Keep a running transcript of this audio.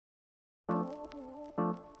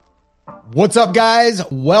What's up, guys?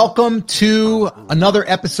 Welcome to another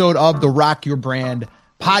episode of the Rock Your Brand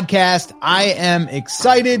podcast. I am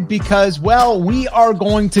excited because, well, we are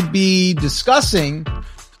going to be discussing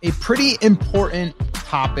a pretty important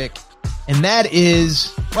topic, and that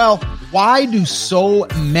is, well, why do so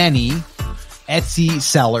many Etsy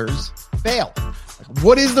sellers fail?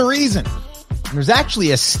 What is the reason? And there's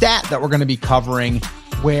actually a stat that we're going to be covering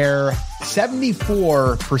where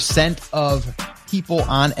 74% of people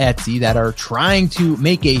on Etsy that are trying to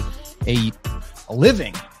make a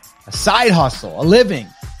living, a side hustle, a living,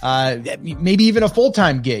 maybe even a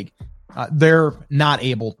full-time gig, they're not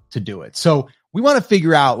able to do it. So we want to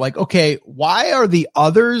figure out, like, okay, why are the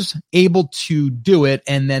others able to do it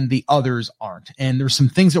and then the others aren't? And there's some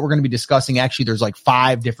things that we're going to be discussing. Actually, there's like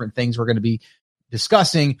 5 different things we're going to be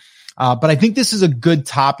discussing. But I think this is a good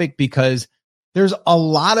topic because there's a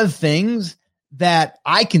lot of things that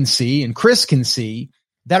I can see and Chris can see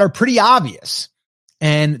that are pretty obvious.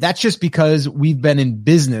 And that's just because we've been in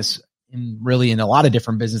business in a lot of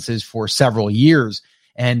different businesses for several years.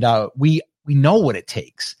 And we know what it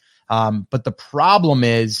takes. But the problem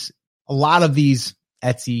is a lot of these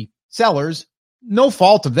Etsy sellers, no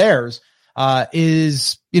fault of theirs,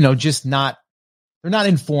 is, just not, they're not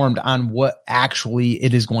informed on what actually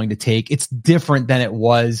it is going to take. It's different than it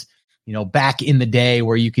was back in the day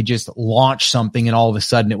where you could just launch something and all of a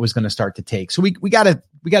sudden it was going to start to take. So we got to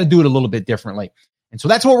do it a little bit differently. And so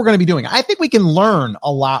that's what we're going to be doing. I think we can learn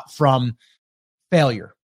a lot from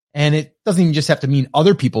failure. And it doesn't even just have to mean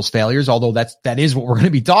other people's failures, although that is what we're going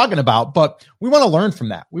to be talking about. But we want to learn from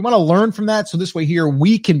that. We want to learn from that. So this way here,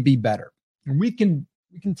 we can be better. And we can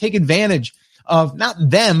take advantage of not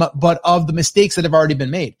them, but of the mistakes that have already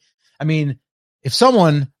been made. I mean, if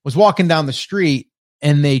someone was walking down the street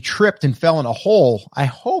and they tripped and fell in a hole, I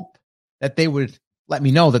hope that they would let me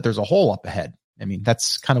know that there's a hole up ahead. I mean,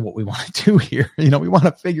 that's kind of what we want to do here. We want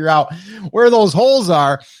to figure out where those holes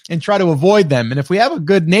are and try to avoid them. And if we have a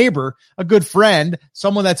good neighbor, a good friend,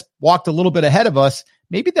 someone that's walked a little bit ahead of us,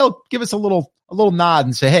 maybe they'll give us a little nod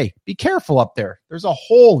and say, hey, be careful up there. There's a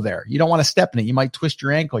hole there. You don't want to step in it. You might twist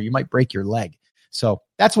your ankle. You might break your leg. So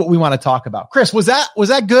that's what we want to talk about. Chris, was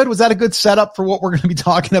that good? Was that a good setup for what we're going to be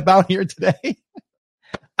talking about here today?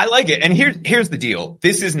 I like it. And here's the deal.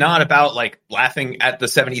 This is not about like laughing at the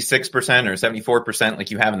 76% or 74% like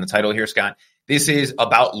you have in the title here, Scott. This is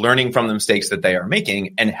about learning from the mistakes that they are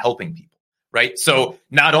making and helping people, right? So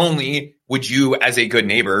not only would you as a good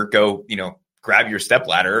neighbor go, grab your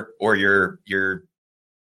stepladder or your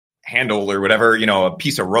handle or whatever, a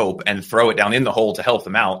piece of rope and throw it down in the hole to help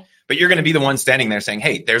them out, but you're going to be the one standing there saying,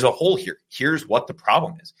 hey, there's a hole here. Here's what the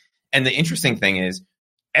problem is. And the interesting thing is,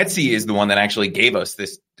 Etsy is the one that actually gave us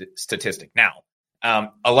this statistic. Now,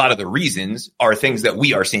 a lot of the reasons are things that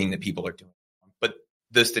we are seeing that people are doing, but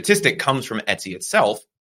the statistic comes from Etsy itself.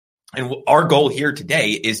 And our goal here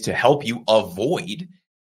today is to help you avoid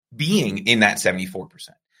being in that 74%.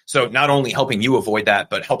 So not only helping you avoid that,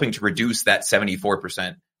 but helping to reduce that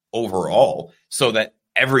 74% overall so that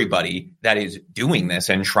everybody that is doing this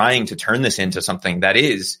and trying to turn this into something that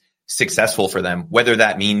is successful for them, whether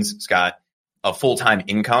that means, Scott, a full-time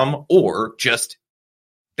income or just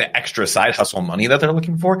the extra side hustle money that they're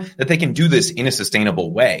looking for, that they can do this in a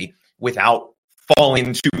sustainable way without falling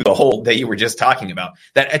into the hole that you were just talking about,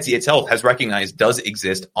 that Etsy itself has recognized does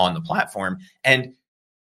exist on the platform. And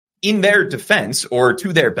in their defense, or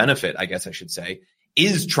to their benefit, I guess I should say,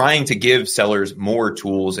 is trying to give sellers more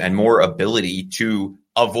tools and more ability to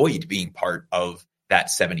avoid being part of that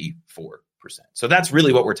 74%. So that's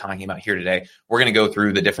really what we're talking about here today. We're going to go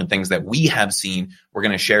through the different things that we have seen. We're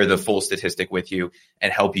going to share the full statistic with you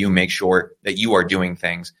and help you make sure that you are doing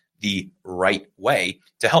things the right way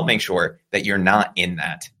to help make sure that you're not in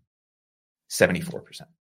that 74%.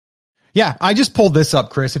 Yeah, I just pulled this up,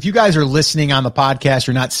 Chris. If you guys are listening on the podcast,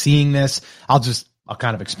 you're not seeing this, I'll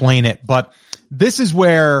kind of explain it. But this is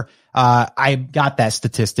where I got that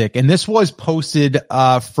statistic, and this was posted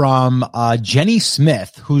from Jenny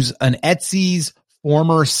Smith, who's an Etsy's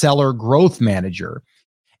former seller growth manager,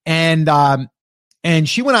 and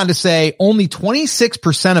she went on to say only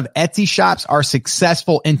 26% of Etsy shops are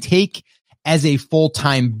successful and take as a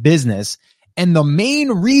full-time business, and the main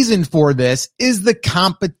reason for this is the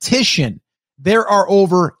competition. There are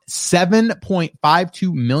over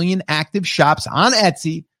 7.52 million active shops on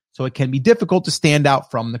Etsy, so it can be difficult to stand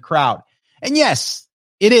out from the crowd. And yes,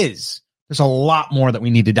 it is. There's a lot more that we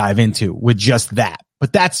need to dive into with just that,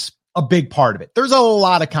 but that's a big part of it. There's a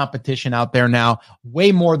lot of competition out there now,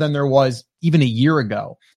 way more than there was even a year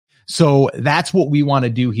ago. So that's what we want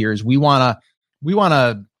to do here is we want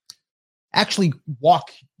to actually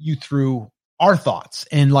walk you through our thoughts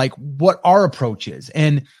and like what our approach is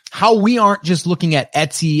and how we aren't just looking at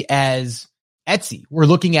Etsy as Etsy. We're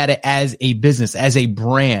looking at it as a business, as a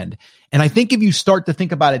brand. And I think if you start to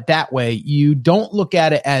think about it that way, you don't look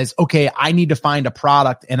at it as, okay, I need to find a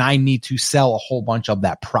product and I need to sell a whole bunch of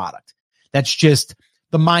that product. That's just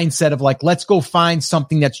the mindset of like, let's go find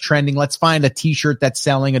something that's trending. Let's find a t-shirt that's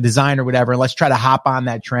selling, a design or whatever. And let's try to hop on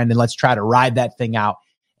that trend and let's try to ride that thing out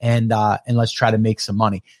and let's try to make some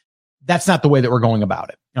money. That's not the way that we're going about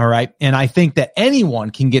it. All right. And I think that anyone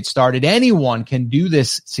can get started. Anyone can do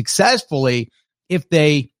this successfully if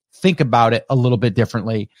they think about it a little bit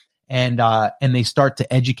differently and they start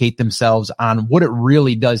to educate themselves on what it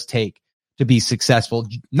really does take to be successful,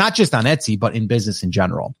 not just on Etsy, but in business in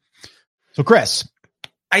general. So Chris,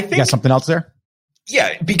 I think you got something else there?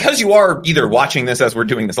 Yeah, because you are either watching this as we're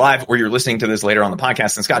doing this live or you're listening to this later on the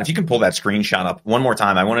podcast. And Scott, if you can pull that screenshot up one more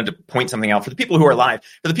time, I wanted to point something out for the people who are live.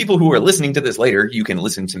 For the people who are listening to this later, you can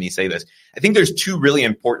listen to me say this. I think there's two really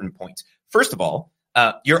important points. First of all,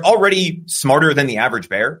 you're already smarter than the average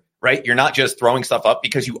bear, right? You're not just throwing stuff up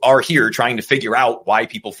because you are here trying to figure out why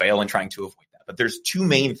people fail and trying to avoid that. But there's two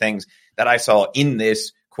main things that I saw in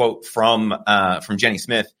this quote from Jenny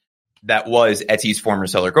Smith. That was Etsy's former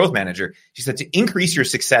seller growth manager. She said, to increase your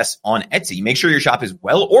success on Etsy, make sure your shop is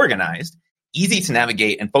well organized, easy to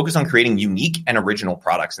navigate, and focus on creating unique and original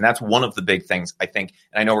products. And that's one of the big things, I think.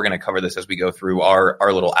 And I know we're going to cover this as we go through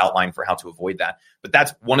our little outline for how to avoid that. But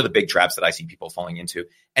that's one of the big traps that I see people falling into.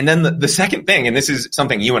 And then the second thing, and this is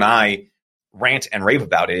something you and I rant and rave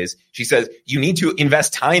about, is she says you need to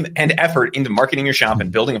invest time and effort into marketing your shop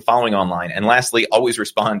and building a following online. And lastly, always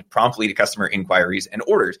respond promptly to customer inquiries and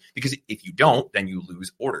orders, because if you don't, then you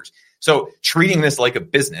lose orders. So treating this like a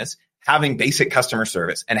business, having basic customer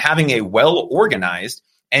service and having a well organized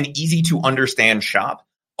and easy to understand shop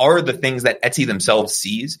are the things that Etsy themselves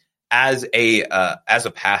sees as a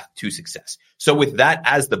path to success. So with that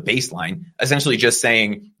as the baseline, essentially just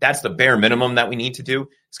saying that's the bare minimum that we need to do.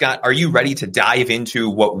 Scott, are you ready to dive into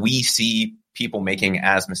what we see people making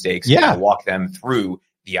as mistakes? Yeah. And walk them through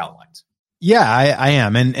the outlines. Yeah, I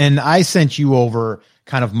am. And I sent you over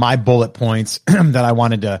kind of my bullet points that I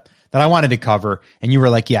wanted to cover. And you were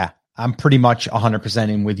like, yeah, I'm pretty much 100%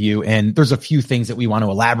 in with you. And there's a few things that we want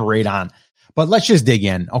to elaborate on, but let's just dig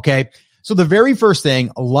in. Okay. So the very first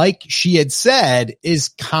thing, like she had said, is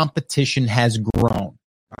competition has grown.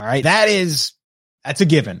 All right. That's a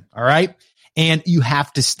given. All right. And you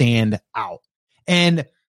have to stand out. And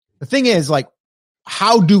the thing is, like,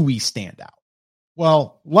 how do we stand out?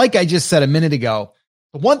 Well, like I just said a minute ago,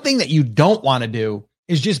 the one thing that you don't want to do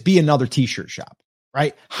is just be another t-shirt shop,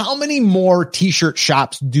 right? How many more t-shirt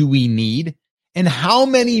shops do we need? And how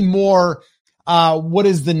many more, what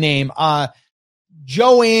is the name?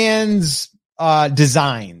 Joanne's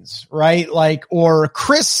Designs, right? Like, or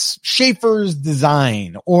Chris Schaefer's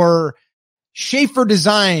Design, or Schaefer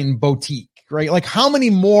Design Boutique, right? Like, how many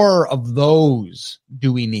more of those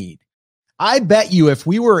do we need? I bet you if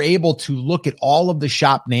we were able to look at all of the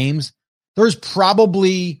shop names, there's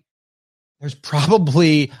probably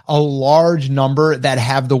a large number that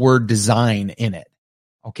have the word design in it.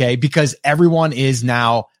 Okay. Because everyone is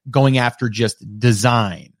now going after just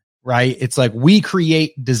design, right? It's like we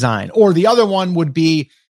create design. Or the other one would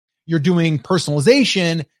be you're doing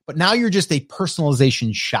personalization, but now you're just a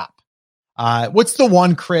personalization shop. What's the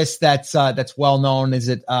one, Chris, that's well known? Is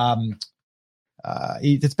it,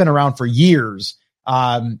 it's been around for years.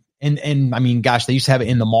 And I mean, gosh, they used to have it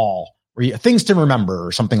in the mall where things to remember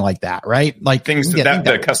or something like that, right? Like things to that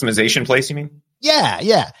the customization place, you mean?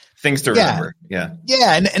 Yeah. Things to remember. Yeah.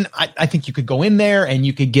 And I think you could go in there and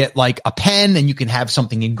you could get like a pen and you can have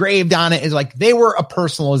something engraved on it. It's like they were a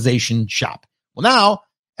personalization shop. Well, now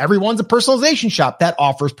everyone's a personalization shop that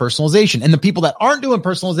offers personalization. And the people that aren't doing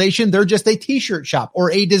personalization, they're just a t-shirt shop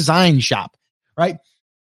or a design shop, right?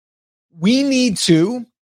 We need to,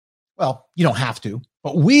 well, you don't have to,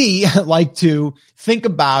 but we like to think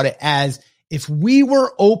about it as if we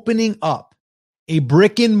were opening up a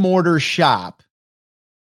brick and mortar shop,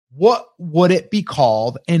 what would it be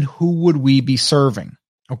called and who would we be serving?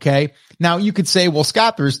 Okay. Now you could say, well,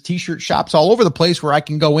 Scott, there's t-shirt shops all over the place where I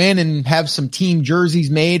can go in and have some team jerseys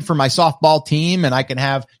made for my softball team and I can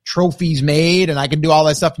have trophies made and I can do all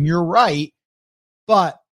that stuff. And you're right,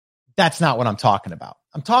 but that's not what I'm talking about.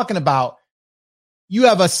 I'm talking about you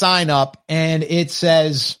have a sign up and it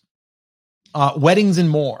says weddings and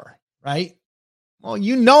more, right? Well,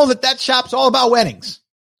 you know that shop's all about weddings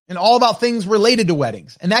and all about things related to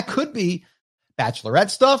weddings. And that could be bachelorette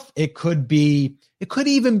stuff. It could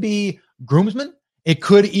even be groomsmen. It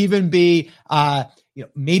could even be,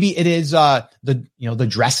 maybe it is the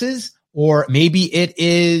dresses Or maybe it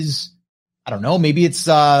is, I don't know, maybe it's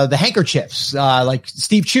the handkerchiefs. Like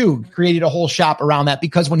Steve Chu created a whole shop around that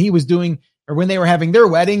because when he was doing, or when they were having their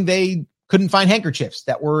wedding, they couldn't find handkerchiefs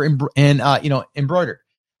that were embroidered,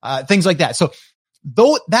 things like that. So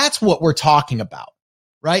though that's what we're talking about,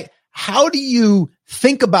 right? How do you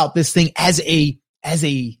think about this thing as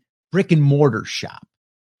a brick and mortar shop,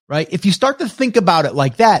 right? If you start to think about it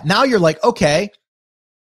like that, now you're like, okay,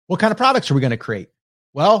 what kind of products are we going to create?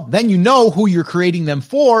 Well, then you know who you're creating them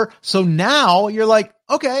for. So now you're like,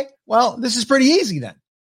 okay, well, this is pretty easy then.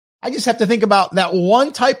 I just have to think about that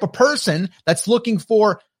one type of person that's looking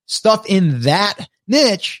for stuff in that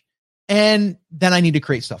niche. And then I need to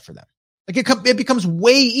create stuff for them. Like it becomes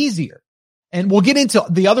way easier. And we'll get into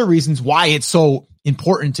the other reasons why it's so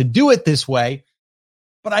important to do it this way.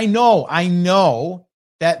 But I know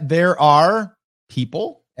that there are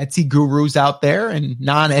people, Etsy gurus out there and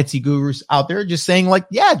non-Etsy gurus out there just saying like,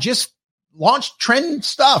 yeah, just launch trend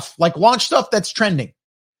stuff, like launch stuff that's trending,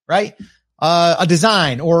 right? A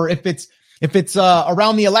design, or if it's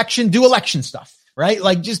around the election, do election stuff, right?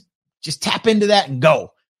 Like just tap into that and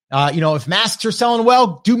go. If masks are selling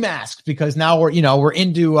well, do masks because now we're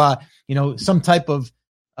into, some type of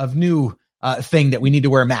new thing that we need to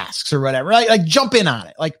wear masks or whatever, right? Like jump in on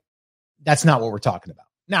it. Like that's not what we're talking about.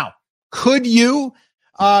 Now, could you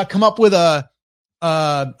come up with a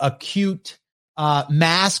cute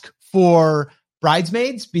mask for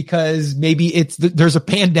bridesmaids because maybe there's a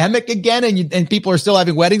pandemic again and people are still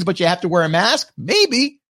having weddings, but you have to wear a mask?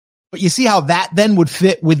 Maybe. But you see how that then would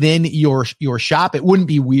fit within your shop. It wouldn't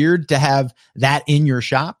be weird to have that in your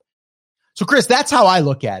shop. So Chris, that's how I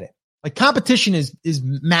look at it. Like competition is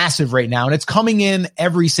massive right now and it's coming in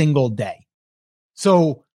every single day.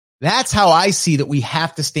 So that's how I see that we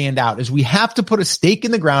have to stand out, is we have to put a stake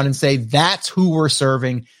in the ground and say, that's who we're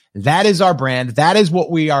serving. That is our brand. That is what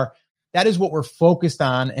we are. That is what we're focused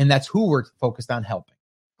on. And that's who we're focused on helping.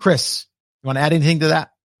 Chris, you want to add anything to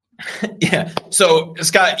that? Yeah. So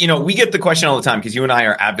Scott, we get the question all the time because you and I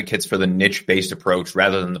are advocates for the niche-based approach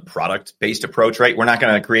rather than the product-based approach, right? We're not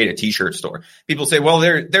going to create a t-shirt store. People say, well,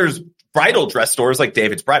 there's bridal dress stores like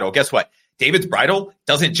David's Bridal. Guess what? David's Bridal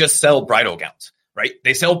doesn't just sell bridal gowns, right?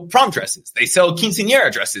 They sell prom dresses. They sell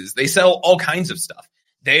quinceañera dresses. They sell all kinds of stuff.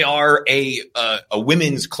 They are a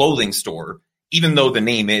women's clothing store, even though the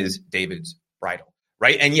name is David's Bridal.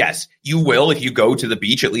 Right. And yes, you will, if you go to the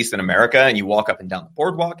beach, at least in America, and you walk up and down the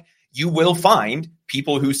boardwalk, you will find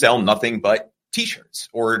people who sell nothing but t-shirts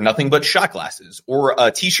or nothing but shot glasses or a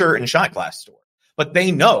t-shirt and shot glass store. But they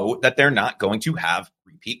know that they're not going to have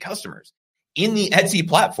repeat customers. In the Etsy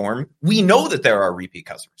platform, we know that there are repeat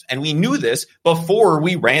customers. And we knew this before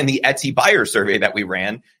we ran the Etsy buyer survey that we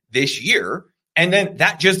ran this year. And then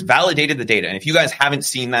that just validated the data. And if you guys haven't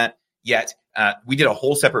seen that yet, we did a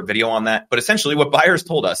whole separate video on that, but essentially what buyers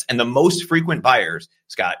told us, and the most frequent buyers,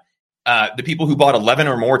 Scott, the people who bought 11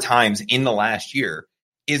 or more times in the last year,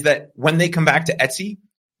 is that when they come back to Etsy,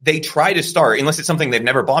 they try to start, unless it's something they've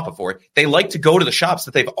never bought before, they like to go to the shops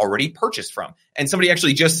that they've already purchased from. And somebody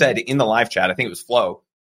actually just said in the live chat, I think it was Flo,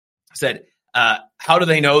 said, how do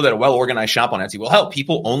they know that a well-organized shop on Etsy will help?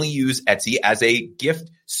 People only use Etsy as a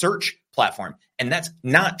gift search platform. And that's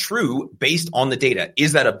not true based on the data.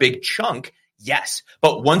 Is that a big chunk? Yes.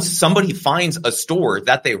 But once somebody finds a store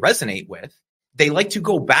that they resonate with, they like to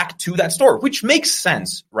go back to that store, which makes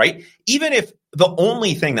sense, right? Even if the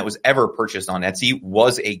only thing that was ever purchased on Etsy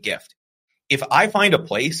was a gift. If I find a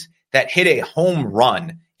place that hit a home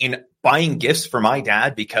run in buying gifts for my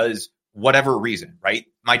dad because whatever reason, right?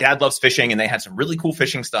 My dad loves fishing and they had some really cool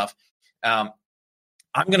fishing stuff.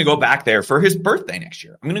 I'm going to go back there for his birthday next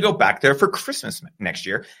year. I'm going to go back there for Christmas next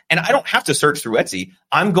year. And I don't have to search through Etsy.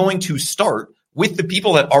 I'm going to start with the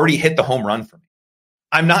people that already hit the home run for me.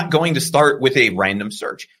 I'm not going to start with a random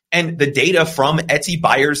search. And the data from Etsy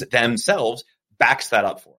buyers themselves backs that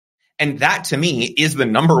up for. And that to me is the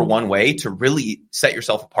number one way to really set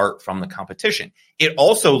yourself apart from the competition. It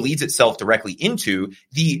also leads itself directly into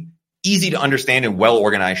the easy to understand and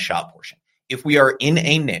well-organized shop portion. If we are in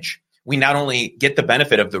a niche, we not only get the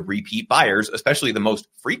benefit of the repeat buyers, especially the most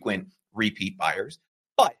frequent repeat buyers,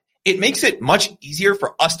 but it makes it much easier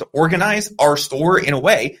for us to organize our store in a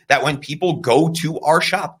way that when people go to our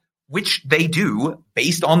shop, which they do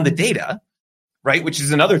based on the data, right? Which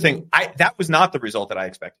is another thing. That was not the result that I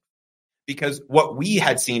expected, because what we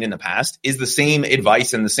had seen in the past is the same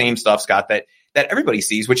advice and the same stuff, Scott, that everybody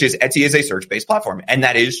sees, which is Etsy is a search-based platform. And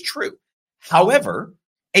that is true. However,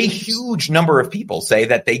 a huge number of people say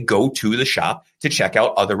that they go to the shop to check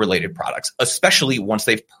out other related products, especially once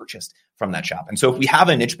they've purchased from that shop. And so if we have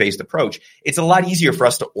a niche-based approach, it's a lot easier for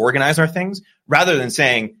us to organize our things rather than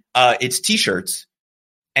saying, it's t-shirts,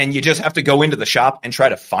 and you just have to go into the shop and try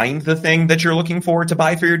to find the thing that you're looking for to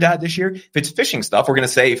buy for your dad this year. If it's fishing stuff, we're going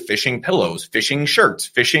to say fishing pillows, fishing shirts,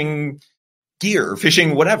 fishing gear,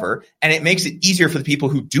 fishing whatever. And it makes it easier for the people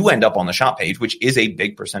who do end up on the shop page, which is a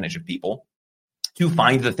big percentage of people, to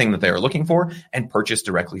find the thing that they are looking for and purchase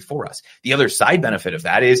directly for us. The other side benefit of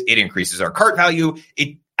that is it increases our cart value.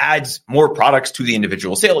 It adds more products to the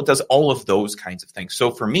individual sale. It does all of those kinds of things.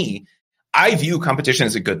 So for me, I view competition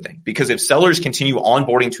as a good thing, because if sellers continue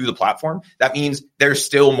onboarding to the platform, that means there's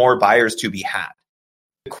still more buyers to be had.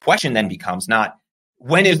 The question then becomes not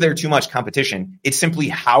when is there too much competition? It's simply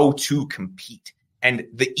how to compete. And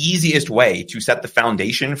the easiest way to set the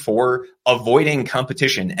foundation for avoiding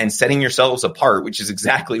competition and setting yourselves apart, which is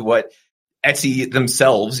exactly what Etsy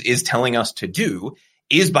themselves is telling us to do,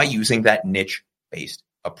 is by using that niche-based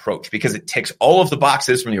approach, because it ticks all of the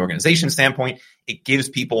boxes from the organization standpoint. It gives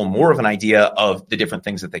people more of an idea of the different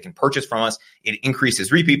things that they can purchase from us. It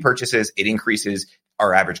increases repeat purchases. It increases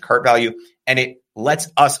our average cart value, and it lets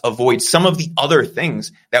us avoid some of the other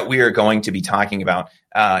things that we are going to be talking about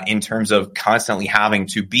in terms of constantly having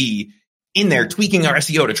to be in there tweaking our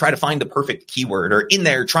SEO to try to find the perfect keyword, or in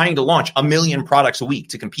there trying to launch 1 million products a week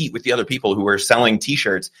to compete with the other people who are selling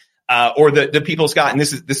t-shirts. Or the people, Scott, and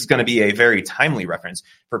this is going to be a very timely reference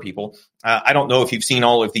for people. I don't know if you've seen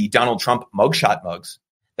all of the Donald Trump mugshot mugs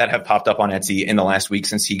that have popped up on Etsy in the last week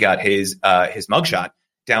since he got his mugshot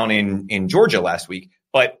down in Georgia last week,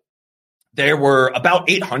 but there were about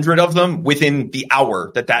 800 of them within the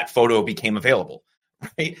hour that photo became available,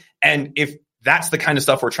 right? And if that's the kind of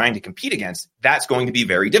stuff we're trying to compete against, that's going to be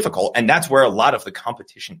very difficult, and that's where a lot of the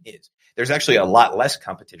competition is. There's actually a lot less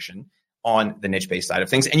competition on the niche-based side of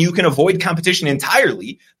things. And you can avoid competition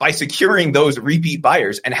entirely by securing those repeat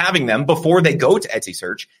buyers and having them, before they go to Etsy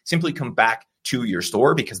search, simply come back to your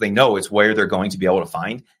store, because they know it's where they're going to be able to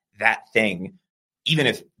find that thing. Even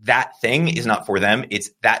if that thing is not for them,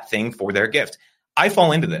 it's that thing for their gift. I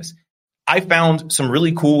fall into this. I found some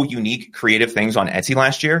really cool, unique, creative things on Etsy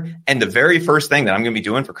last year. And the very first thing that I'm going to be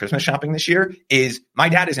doing for Christmas shopping this year is my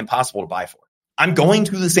dad is impossible to buy for. I'm going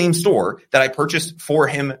to the same store that I purchased for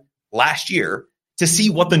him last year to see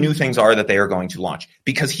what the new things are that they are going to launch,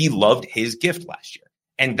 because he loved his gift last year.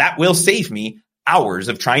 And that will save me hours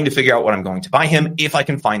of trying to figure out what I'm going to buy him if I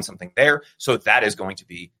can find something there. So that is going to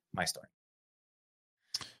be my start.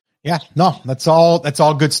 Yeah, no, that's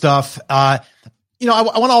all good stuff. I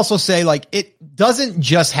want to also say, like, it doesn't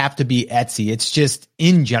just have to be Etsy. It's just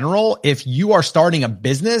in general, if you are starting a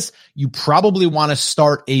business, you probably want to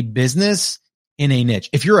start a business in a niche.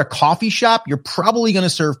 If you're a coffee shop, you're probably going to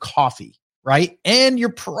serve coffee, right? And you're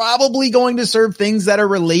probably going to serve things that are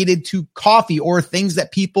related to coffee, or things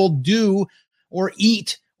that people do or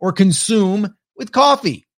eat or consume with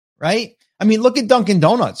coffee, right? I mean, look at Dunkin'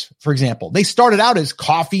 Donuts, for example. They started out as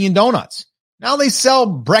coffee and donuts. Now they sell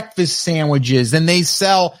breakfast sandwiches, and they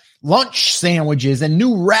sell lunch sandwiches and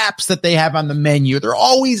new wraps that they have on the menu. They're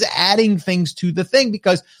always adding things to the thing,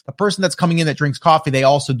 because the person that's coming in that drinks coffee, they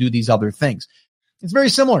also do these other things. It's very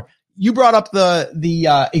similar. You brought up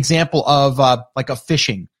the example of like a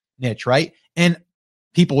fishing niche, right? And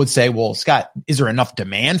people would say, well, Scott, is there enough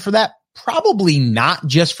demand for that? Probably not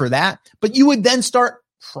just for that, but you would then start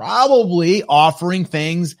probably offering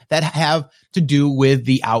things that have to do with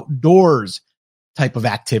the outdoors type of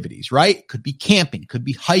activities, right? Could be camping, could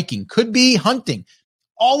be hiking, could be hunting,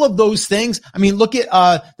 all of those things. I mean, look at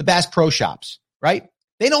the Bass Pro Shops, right?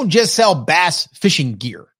 They don't just sell bass fishing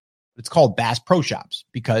gear. It's called Bass Pro Shops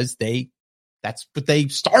because that's what they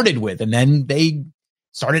started with. And then they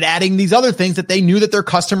started adding these other things that they knew that their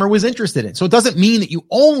customer was interested in. So it doesn't mean that you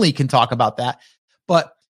only can talk about that,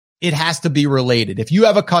 but it has to be related. If you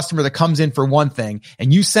have a customer that comes in for one thing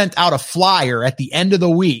and you sent out a flyer at the end of the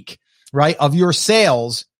week, right, of your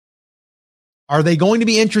sales, are they going to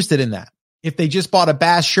be interested in that? If they just bought a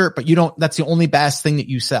bass shirt, but that's the only bass thing that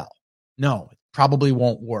you sell. No, it probably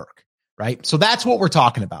won't work, right? So that's what we're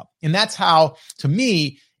talking about. And that's how, to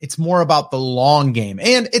me, it's more about the long game.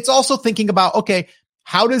 And it's also thinking about, okay,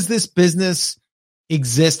 how does this business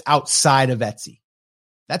exist outside of Etsy?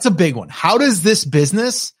 That's a big one. How does it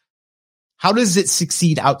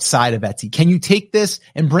succeed outside of Etsy? Can you take this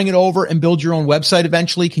and bring it over and build your own website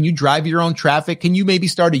eventually? Can you drive your own traffic? Can you maybe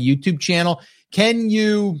start a YouTube channel? Can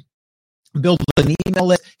you build an email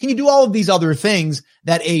list? Can you do all of these other things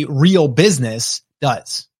that a real business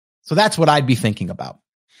does? So that's what I'd be thinking about.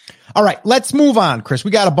 All right, let's move on, Chris.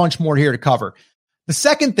 We got a bunch more here to cover. The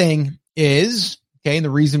second thing is, okay, and the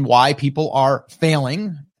reason why people are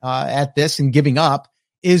failing at this and giving up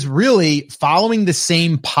is really following the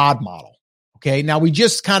same pod model. Okay. Now we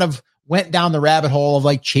just kind of went down the rabbit hole of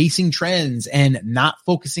like chasing trends and not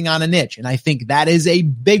focusing on a niche. And I think that is a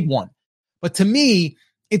big one. But to me,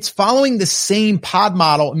 it's following the same pod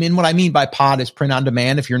model. I mean, what I mean by pod is print on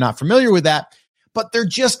demand, if you're not familiar with that, but they're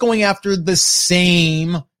just going after the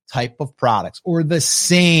same type of products or the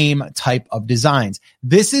same type of designs.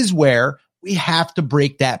 This is where we have to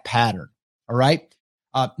break that pattern. All right.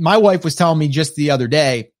 My wife was telling me just the other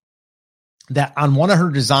day that on one of her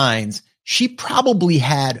designs, she probably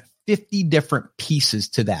had 50 different pieces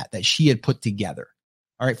to that she had put together.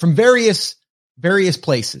 All right. From various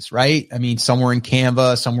places, right? I mean, somewhere in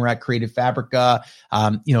Canva, somewhere at Creative Fabrica,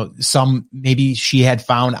 some maybe she had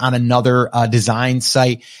found on another design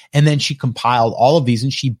site. And then she compiled all of these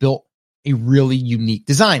and she built a really unique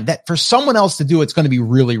design that for someone else to do, it's going to be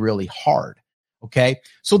really, really hard. Okay.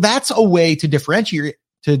 So that's a way to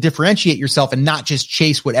differentiate yourself and not just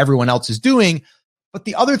chase what everyone else is doing. But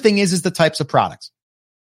the other thing is the types of products.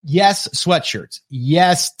 Yes, sweatshirts.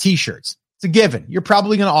 Yes, t-shirts. It's a given. You're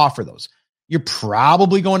probably going to offer those. You're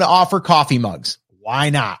probably going to offer coffee mugs. Why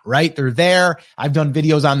not? Right? They're there. I've done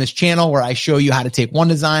videos on this channel where I show you how to take one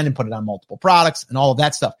design and put it on multiple products and all of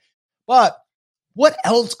that stuff. But what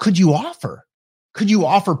else could you offer? Could you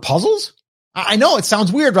offer puzzles? I know it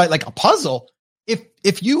sounds weird, right? Like a puzzle.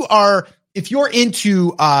 If you're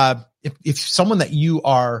into, if someone that you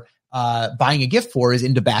are buying a gift for is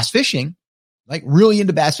into bass fishing, like really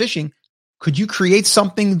into bass fishing, could you create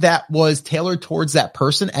something that was tailored towards that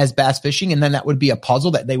person as bass fishing? And then that would be a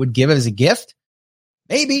puzzle that they would give as a gift?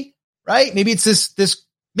 Maybe, right? Maybe it's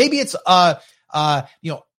maybe it's,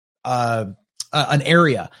 an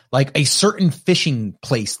area, like a certain fishing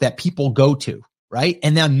place that people go to, right?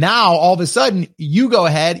 And then now all of a sudden you go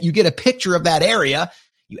ahead, you get a picture of that area,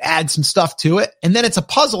 you add some stuff to it, and then it's a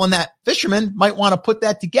puzzle, and that fisherman might want to put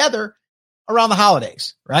that together around the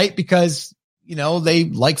holidays, right? Because they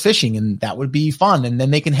like fishing and that would be fun. And then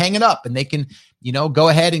they can hang it up and they can, go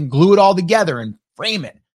ahead and glue it all together and frame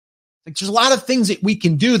it. Like there's a lot of things that we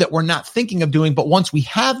can do that we're not thinking of doing. But once we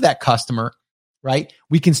have that customer, right,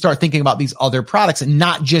 we can start thinking about these other products and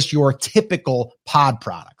not just your typical pod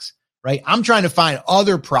products, right? I'm trying to find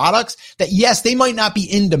other products that, yes, they might not be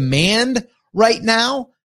in demand right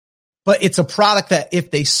now, but it's a product that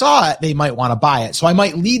if they saw it, they might want to buy it. So I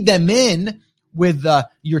might lead them in with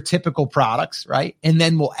your typical products, right? And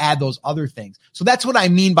then we'll add those other things. So that's what I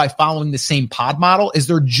mean by following the same pod model is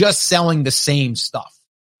they're just selling the same stuff,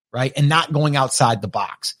 right? And not going outside the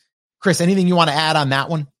box. Chris, anything you want to add on that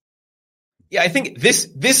one? Yeah, I think this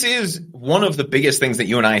is one of the biggest things that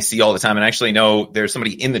you and I see all the time. And I actually know there's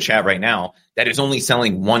somebody in the chat right now that is only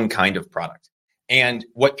selling one kind of product. And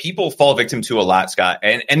what people fall victim to a lot, Scott,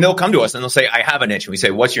 and they'll come to us and they'll say, I have a niche. And we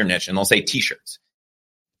say, what's your niche? And they'll say t-shirts.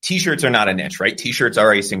 T-shirts are not a niche, right? T-shirts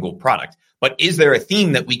are a single product. But is there a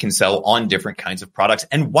theme that we can sell on different kinds of products?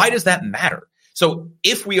 And why does that matter? So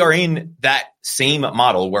if we are in that same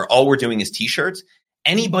model where all we're doing is t-shirts,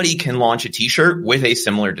 anybody can launch a t-shirt with a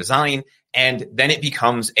similar design, and then it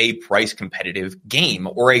becomes a price competitive game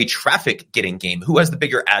or a traffic getting game. Who has the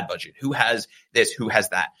bigger ad budget? Who has this? Who has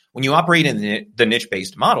that? When you operate in the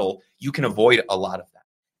niche-based model, you can avoid a lot of that.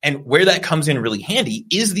 And where that comes in really handy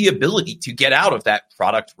is the ability to get out of that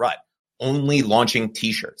product rut, only launching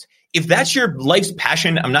t-shirts. If that's your life's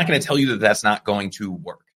passion, I'm not going to tell you that that's not going to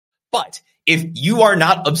work. But if you are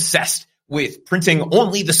not obsessed with printing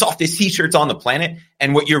only the softest t-shirts on the planet,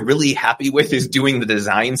 and what you're really happy with is doing the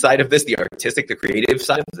design side of this, the artistic, the creative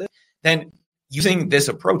side of it, then using this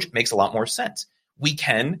approach makes a lot more sense. We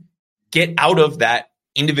can get out of that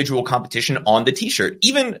individual competition on the t-shirt.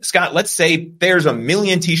 Even, Scott, let's say there's 1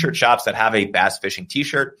 million t-shirt shops that have a bass fishing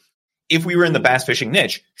t-shirt. If we were in the bass fishing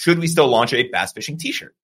niche, should we still launch a bass fishing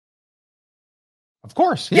t-shirt? Of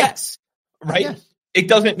course. Yeah. Yes. Right. Yeah. It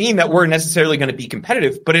doesn't mean that we're necessarily going to be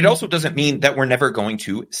competitive, but it also doesn't mean that we're never going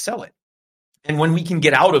to sell it. And when we can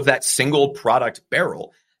get out of that single product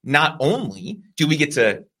barrel, not only do we get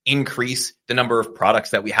to increase the number of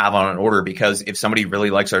products that we have on an order, because if somebody really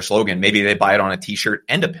likes our slogan, maybe they buy it on a t-shirt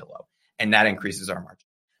and a pillow, and that increases our margin.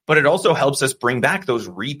 But it also helps us bring back those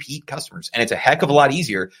repeat customers. And it's a heck of a lot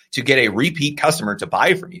easier to get a repeat customer to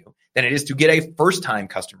buy from you than it is to get a first-time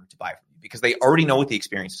customer to buy from you, because they already know what the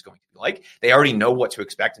experience is going to be like. They already know what to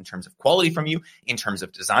expect in terms of quality from you, in terms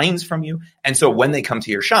of designs from you. And so when they come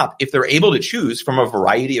to your shop, if they're able to choose from a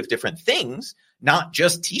variety of different things, not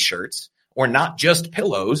just t-shirts, or not just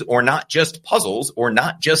pillows, or not just puzzles, or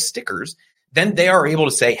not just stickers, then they are able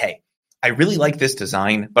to say, hey, I really like this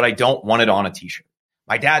design, but I don't want it on a t-shirt.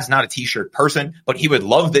 My dad's not a t-shirt person, but he would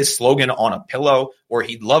love this slogan on a pillow, or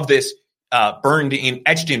he'd love this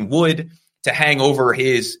etched in wood. to hang over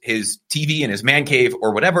his TV in his man cave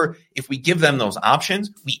or whatever. If we give them those options,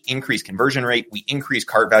 we increase conversion rate, we increase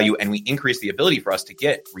cart value, and we increase the ability for us to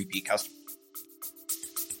get repeat customers.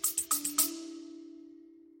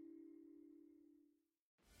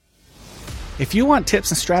 If you want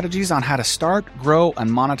tips and strategies on how to start, grow,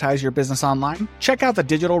 and monetize your business online, check out the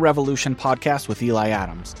Digital Revolution podcast with Eli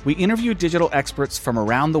Adams. We interview digital experts from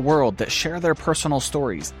around the world that share their personal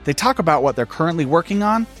stories. They talk about what they're currently working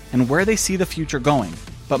on and where they see the future going.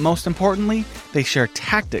 But most importantly, they share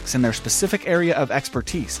tactics in their specific area of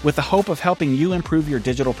expertise with the hope of helping you improve your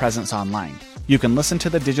digital presence online. You can listen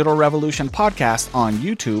to the Digital Revolution podcast on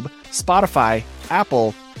YouTube, Spotify,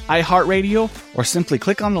 Apple, iHeartRadio, or simply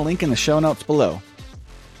click on the link in the show notes below.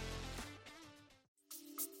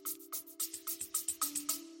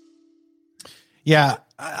 Yeah,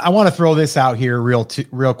 I want to throw this out here real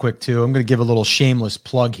quick too. I'm going to give a little shameless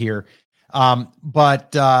plug here.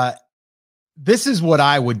 But this is what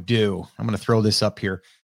I would do. I'm going to throw this up here.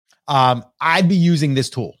 I'd be using this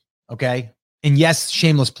tool. Okay. And yes,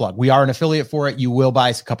 shameless plug. We are an affiliate for it. You will buy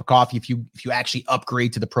us a cup of coffee if you actually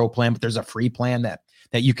upgrade to the pro plan, but there's a free plan that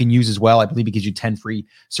you can use as well. I believe it gives you 10 free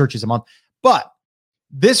searches a month. But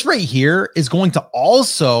this right here is going to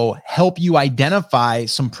also help you identify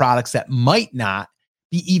some products that might not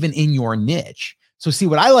be even in your niche. So see,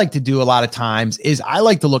 what I like to do a lot of times is I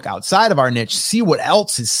like to look outside of our niche, see what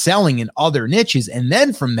else is selling in other niches. And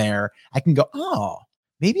then from there, I can go, oh,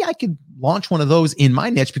 maybe I could launch one of those in my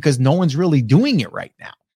niche because no one's really doing it right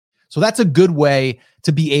now. So that's a good way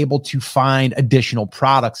to be able to find additional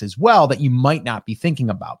products as well that you might not be thinking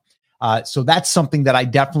about. So that's something that I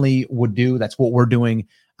definitely would do. That's what we're doing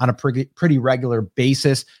on a pretty regular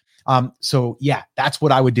basis. So yeah, that's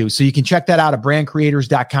what I would do. So you can check that out at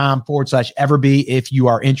brandcreators.com/Everbee if you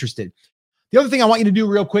are interested. The other thing I want you to do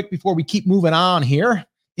real quick before we keep moving on here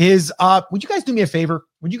is, would you guys do me a favor?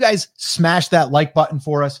 Would you guys smash that like button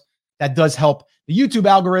for us? That does help the YouTube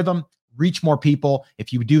algorithm reach more people.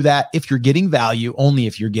 If you do that, if you're getting value, only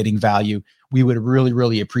if you're getting value, we would really,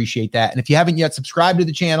 really appreciate that. And if you haven't yet subscribed to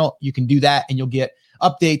the channel, you can do that and you'll get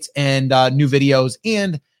updates and new videos,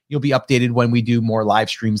 and you'll be updated when we do more live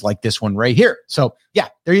streams like this one right here. So yeah,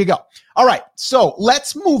 there you go. All right. So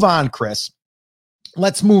let's move on, Chris.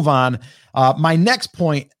 Let's move on. My next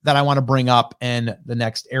point that I want to bring up and the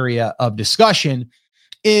next area of discussion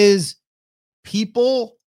is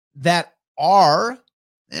people that are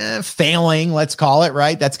failing, let's call it,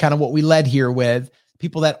 right? That's kind of what we led here with.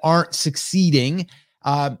 People that aren't succeeding,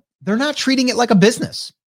 they're not treating it like a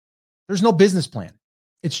business. There's no business plan.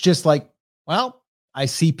 It's just like, well, I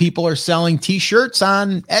see people are selling t-shirts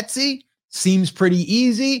on Etsy. Seems pretty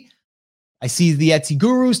easy. I see the Etsy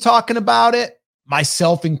gurus talking about it,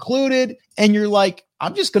 myself included. And you're like,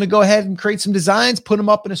 I'm just going to go ahead and create some designs, put them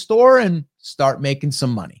up in a store and start making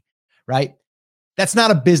some money, right? That's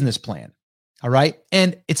not a business plan. All right.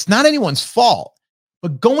 And it's not anyone's fault,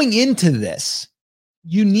 but going into this,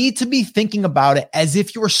 you need to be thinking about it as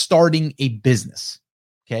if you're starting a business.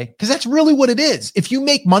 Okay. Because that's really what it is. If you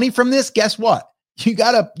make money from this, guess what? You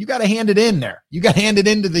gotta hand it in there. You got to hand it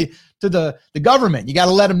into the government. You got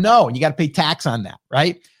to let them know, and you got to pay tax on that.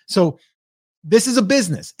 Right. So this is a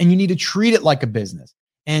business and you need to treat it like a business,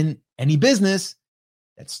 and any business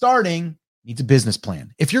that's starting needs a business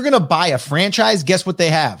plan. If you're going to buy a franchise, guess what they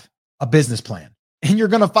have? A business plan. And you're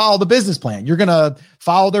going to follow the business plan. You're going to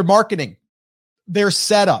follow their marketing, their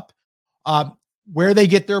setup, where they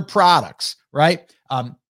get their products, right?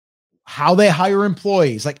 How they hire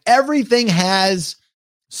employees. Like everything has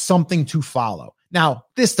something to follow. Now,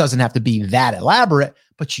 this doesn't have to be that elaborate,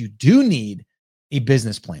 but you do need a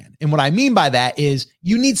business plan. And what I mean by that is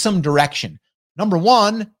you need some direction. Number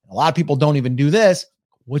one, a lot of people don't even do this.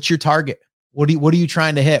 What's your target? What are you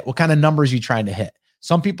trying to hit? What kind of numbers are you trying to hit?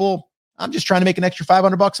 Some people, I'm just trying to make an extra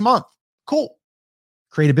 $500 a month. Cool.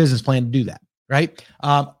 Create a business plan to do that, right?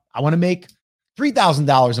 I want to make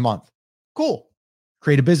 $3,000 a month. Cool.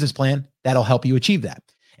 Create a business plan that'll help you achieve that.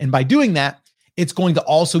 And by doing that, it's going to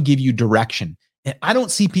also give you direction. And I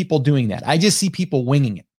don't see people doing that. I just see people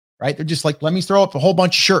winging it, right? They're just like, let me throw up a whole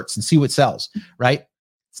bunch of shirts and see what sells, right?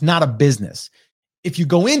 It's not a business. If you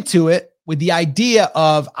go into it with the idea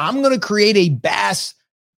of, I'm going to create a Bass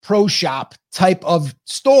Pro Shop type of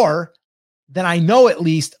store, then I know at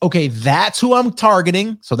least, okay, that's who I'm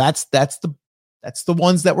targeting. So that's the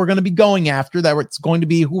ones that we're going to be going after, that it's going to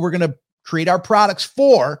be who we're going to create our products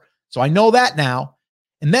for. So I know that now.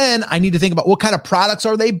 And then I need to think about what kind of products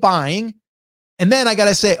are they buying? And then I got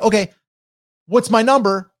to say, okay, what's my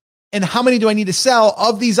number? And how many do I need to sell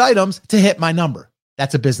of these items to hit my number?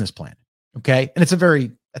 That's a business plan. Okay. And that's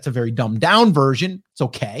a very dumbed down version. It's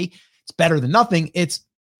okay. it's better than nothing. It's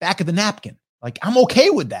back of the napkin. Like, I'm okay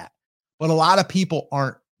with that. But a lot of people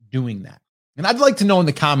aren't doing that. And I'd like to know in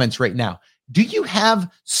the comments right now, do you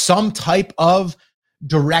have some type of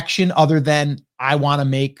direction other than I want to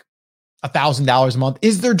make $1,000 a month?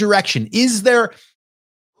 Is there direction?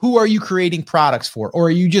 Who are you creating products for? Or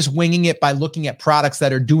are you just winging it by looking at products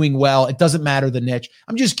that are doing well? It doesn't matter the niche.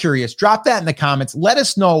 I'm just curious. Drop that in the comments. Let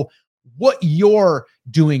us know what you're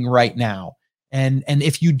doing right now. And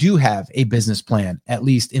if you do have a business plan, at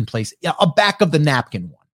least in place, a back of the napkin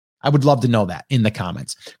one. I would love to know that in the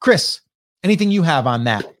comments. Chris, anything you have on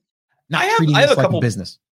that? Not treating this like a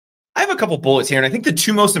business. I have a couple bullets here, and I think the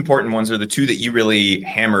two most important ones are the two that you really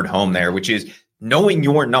hammered home there, which is knowing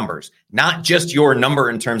your numbers, not just your number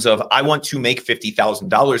in terms of I want to make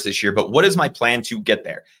 $50,000 this year, but what is my plan to get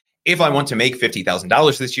there? If I want to make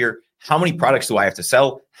 $50,000 this year, how many products do I have to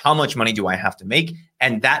sell? How much money do I have to make?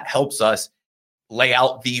 And that helps us lay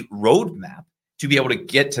out the roadmap to be able to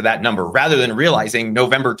get to that number rather than realizing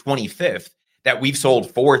November 25th that we've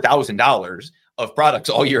sold $4,000 of products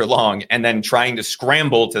all year long and then trying to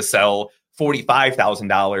scramble to sell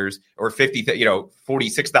 $45,000 or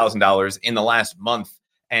 $46,000 in the last month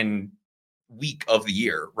and week of the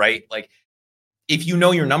year, right? Like, if you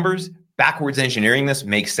know your numbers, backwards engineering this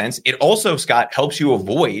makes sense. It also, Scott, helps you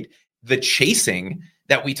avoid the chasing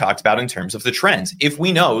that we talked about in terms of the trends. If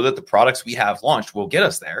we know that the products we have launched will get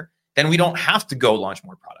us there, then we don't have to go launch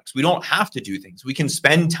more products. We don't have to do things. We can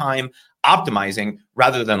spend time optimizing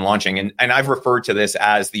rather than launching. And I've referred to this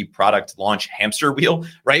as the product launch hamster wheel,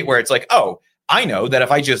 right? Where it's like, oh, I know that if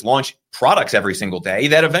I just launch products every single day,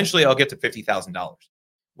 that eventually I'll get to $50,000.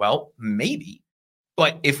 Well, maybe.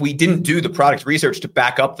 But if we didn't do the product research to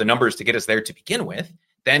back up the numbers to get us there to begin with,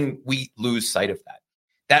 then we lose sight of that.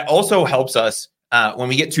 That also helps us when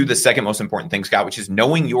we get to the second most important thing, Scott, which is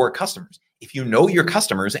knowing your customers. If you know your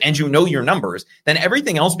customers and you know your numbers, then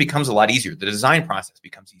everything else becomes a lot easier. The design process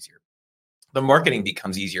becomes easier. The marketing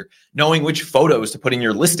becomes easier. Knowing which photos to put in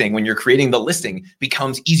your listing when you're creating the listing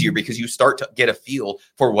becomes easier because you start to get a feel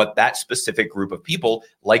for what that specific group of people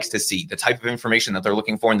likes to see, the type of information that they're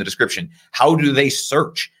looking for in the description. How do they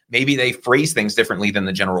search? Maybe they phrase things differently than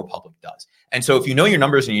the general public does. And so if you know your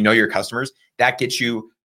numbers and you know your customers, that gets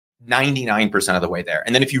you 99% of the way there.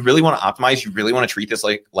 And then if you really want to optimize, you really want to treat this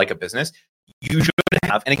like a business, you should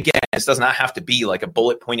have, and again, this does not have to be like a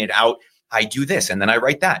bullet pointed out, I do this and then I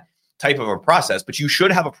write that type of a process, but you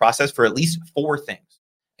should have a process for at least 4 things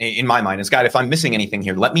in my mind. And Scott, if I'm missing anything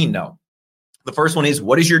here, let me know. The first one is,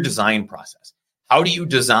 what is your design process? How do you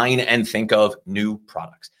design and think of new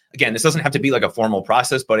products? Again, this doesn't have to be like a formal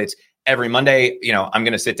process, but it's every Monday, I'm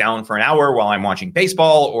going to sit down for an hour while I'm watching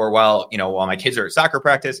baseball or while my kids are at soccer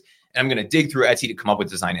practice, and I'm going to dig through Etsy to come up with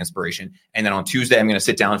design inspiration. And then on Tuesday, I'm going to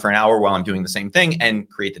sit down for an hour while I'm doing the same thing and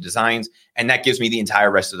create the designs. And that gives me the entire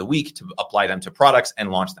rest of the week to apply them to products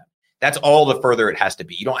and launch them. That's all the further it has to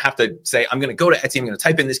be. You don't have to say, I'm going to go to Etsy, I'm going to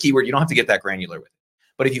type in this keyword. You don't have to get that granular with it.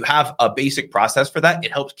 But if you have a basic process for that,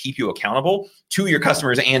 it helps keep you accountable to your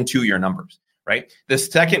customers and to your numbers, right? The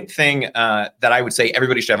second thing that I would say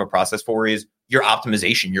everybody should have a process for is your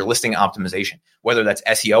optimization, your listing optimization, whether that's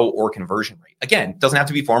SEO or conversion rate. Again, it doesn't have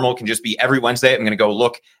to be formal. It can just be every Wednesday, I'm going to go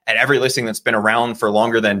look at every listing that's been around for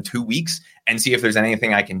longer than 2 weeks and see if there's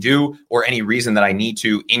anything I can do or any reason that I need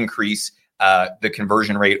to increase the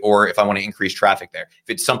conversion rate, or if I want to increase traffic there. If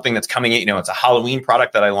it's something that's coming in, it's a Halloween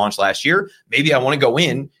product that I launched last year, maybe I want to go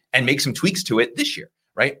in and make some tweaks to it this year,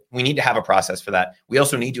 right? We need to have a process for that. We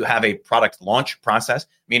also need to have a product launch process,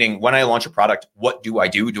 meaning when I launch a product, what do I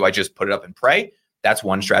do? Do I just put it up and pray? That's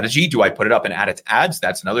one strategy. Do I put it up and add it to ads?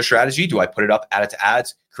 That's another strategy. Do I put it up, add it to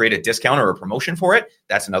ads, create a discount or a promotion for it?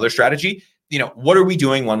 That's another strategy. What are we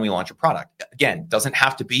doing when we launch a product? Again, doesn't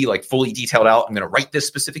have to be like fully detailed out. I'm going to write this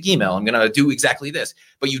specific email. I'm going to do exactly this.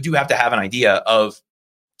 But you do have to have an idea of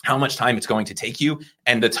how much time it's going to take you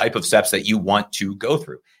and the type of steps that you want to go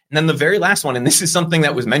through. And then the very last one, and this is something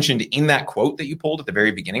that was mentioned in that quote that you pulled at the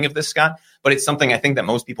very beginning of this, Scott, but it's something I think that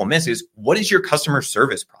most people miss, is what is your customer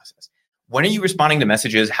service process? When are you responding to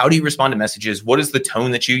messages? How do you respond to messages? What is the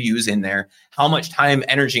tone that you use in there? How much time,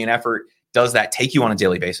 energy, and effort does that take you on a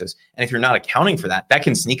daily basis? And if you're not accounting for that, that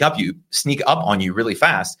can sneak up on you really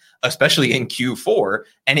fast, especially in Q4,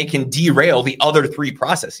 and it can derail the other 3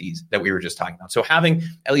 processes that we were just talking about. So having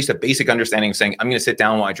at least a basic understanding of saying, I'm going to sit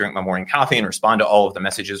down while I drink my morning coffee and respond to all of the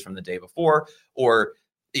messages from the day before, or,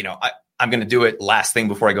 I'm going to do it last thing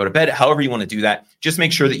before I go to bed. However you want to do that, just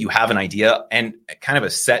make sure that you have an idea and kind of a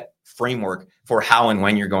set framework for how and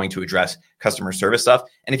when you're going to address customer service stuff.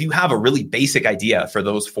 And if you have a really basic idea for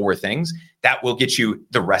those 4 things, that will get you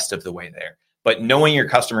the rest of the way there. But knowing your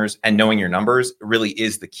customers and knowing your numbers really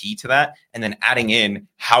is the key to that. And then adding in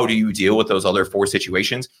how do you deal with those other 4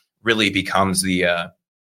 situations really becomes the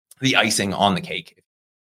icing on the cake.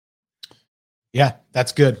 Yeah,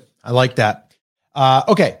 that's good. I like that.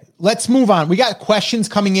 Okay, let's move on. We got questions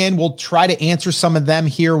coming in. We'll try to answer some of them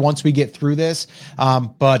here once we get through this.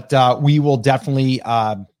 But we will definitely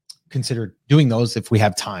consider doing those if we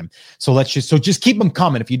have time. So just keep them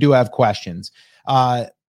coming if you do have questions.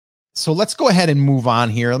 So let's go ahead and move on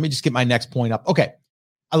here. Let me just get my next point up. Okay.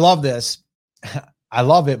 I love this. I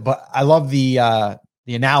love it, but I love the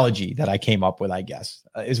analogy that I came up with, I guess,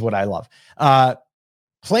 is what I love.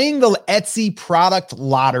 Playing the Etsy product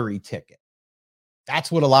lottery ticket.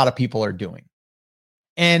 That's what a lot of people are doing.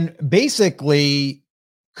 And basically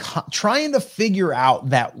trying to figure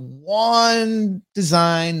out that one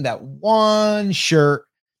design, that one shirt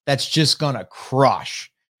that's just going to crush.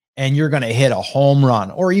 And you're going to hit a home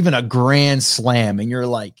run or even a grand slam. And you're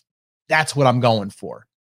like, that's what I'm going for.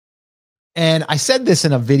 And I said this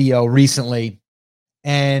in a video recently,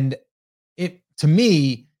 and to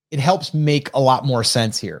me, it helps make a lot more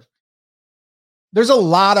sense here. There's a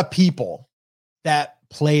lot of people that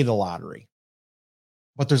play the lottery,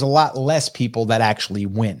 but there's a lot less people that actually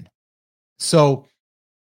win. So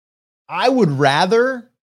I would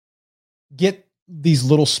rather get these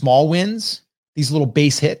little small wins, these little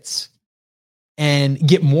base hits, and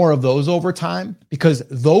get more of those over time, because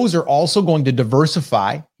those are also going to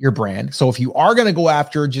diversify your brand. So if you are going to go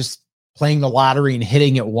after just playing the lottery and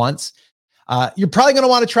hitting it once, you're probably going to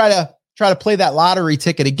want to try to play that lottery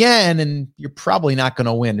ticket again, and you're probably not going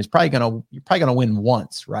to win. You're probably going to win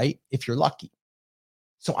once, right? If you're lucky.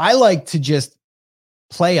 So I like to just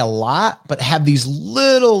play a lot, but have these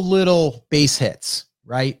little base hits,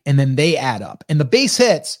 right? And then they add up, and the base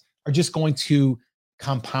hits are just going to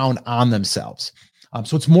compound on themselves.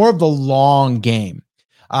 So it's more of the long game.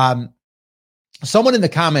 Someone in the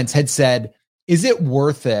comments had said, is it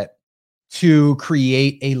worth it to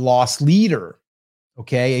create a loss leader?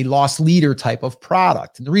 Okay, a loss leader type of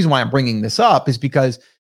product. And the reason why I'm bringing this up is because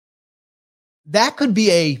that could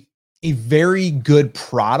be a very good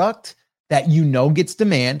product that gets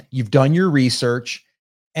demand. You've done your research,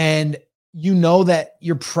 and you know that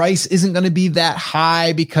your price isn't going to be that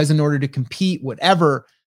high because in order to compete, whatever,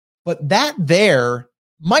 but that there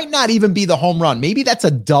might not even be the home run. Maybe that's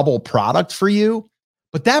a double product for you,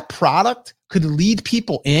 but that product could lead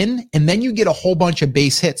people in, and then you get a whole bunch of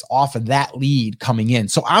base hits off of that lead coming in.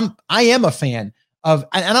 So I am a fan of,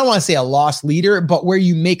 and I don't want to say a loss leader, but where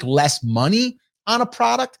you make less money on a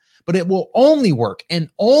product, but it will only work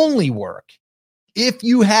if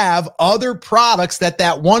you have other products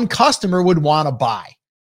that one customer would want to buy,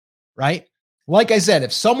 right? Like I said,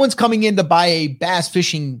 if someone's coming in to buy a bass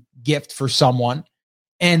fishing gift for someone,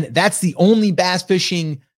 and that's the only bass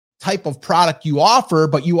fishing type of product you offer,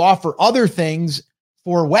 but you offer other things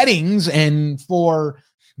for weddings and for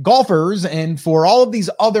golfers and for all of these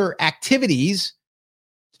other activities,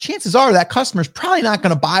 chances are that customer's probably not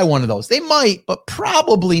going to buy one of those. They might, but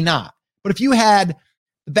probably not. But if you had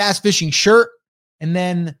the bass fishing shirt, and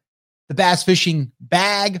then the bass fishing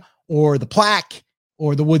bag, or the plaque,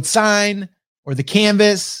 or the wood sign, or the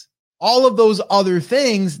canvas, all of those other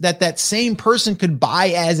things that same person could buy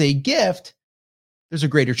as a gift, there's a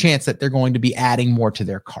greater chance that they're going to be adding more to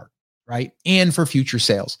their cart, right? And for future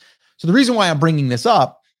sales. So the reason why I'm bringing this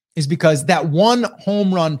up is because that one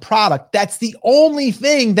home run product, that's the only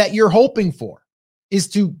thing that you're hoping for, is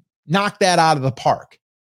to knock that out of the park.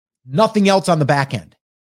 Nothing else on the back end.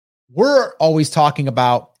 We're always talking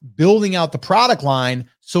about building out the product line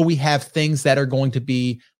so we have things that are going to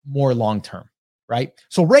be more long-term, right?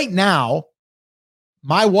 So right now,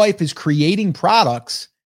 my wife is creating products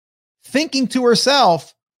thinking to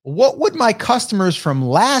herself, what would my customers from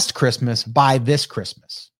last Christmas buy this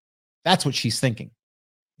Christmas? That's what she's thinking.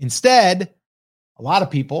 Instead, a lot of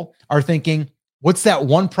people are thinking, what's that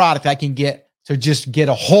one product I can get to just get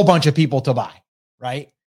a whole bunch of people to buy, right?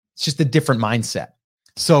 It's just a different mindset.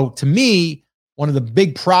 So to me, one of the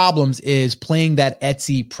big problems is playing that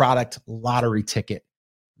Etsy product lottery ticket,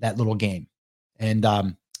 that little game. And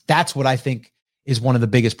that's what I think is one of the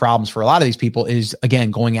biggest problems for a lot of these people is,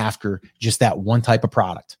 again, going after just that one type of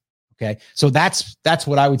product. Okay. So that's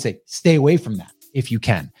what I would say. Stay away from that if you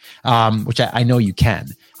can, which I know you can.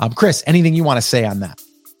 Chris, anything you want to say on that?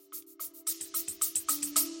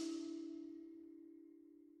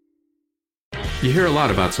 You hear a lot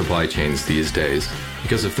about supply chains these days,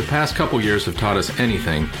 because if the past couple years have taught us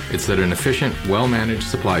anything, it's that an efficient, well-managed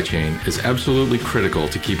supply chain is absolutely critical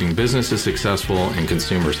to keeping businesses successful and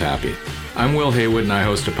consumers happy. I'm Will Haywood, and I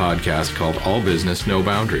host a podcast called All Business, No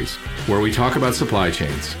Boundaries, where we talk about supply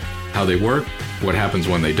chains, how they work, what happens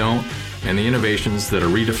when they don't, and the innovations that are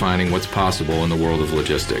redefining what's possible in the world of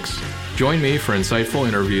logistics. Join me for insightful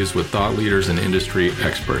interviews with thought leaders and industry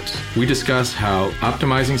experts. We discuss how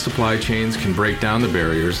optimizing supply chains can break down the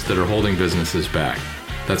barriers that are holding businesses back.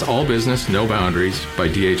 That's All Business, No Boundaries by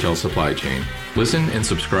DHL Supply Chain. Listen and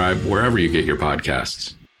subscribe wherever you get your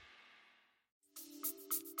podcasts.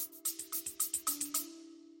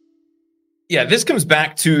 Yeah, this comes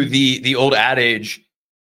back to the old adage,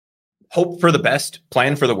 hope for the best,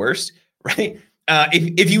 plan for the worst, right?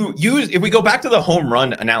 If we go back to the home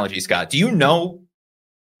run analogy, Scott, do you know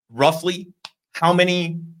roughly how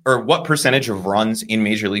many or what percentage of runs in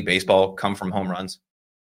Major League Baseball come from home runs?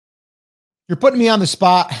 You're putting me on the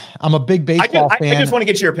spot. I'm a big baseball fan. I just want to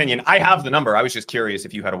get your opinion. I have the number. I was just curious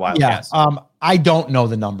if you had a wild guess. I don't know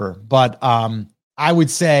the number, but I would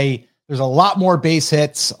say there's a lot more base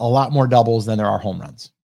hits, a lot more doubles than there are home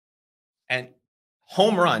runs. And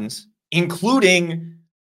home runs, including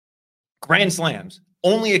grand slams,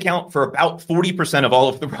 only account for about 40% of all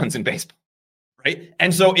of the runs in baseball, right?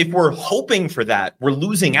 And so if we're hoping for that, we're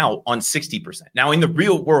losing out on 60%. Now, in the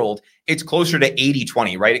real world, it's closer to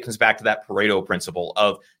 80-20, right? It comes back to that Pareto principle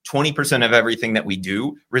of 20% of everything that we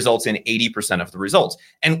do results in 80% of the results.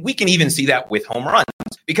 And we can even see that with home runs,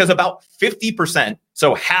 because about 50%,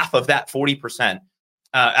 so half of that 40%,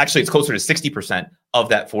 actually it's closer to 60% of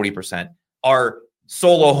that 40% are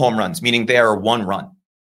solo home runs, meaning they are one run.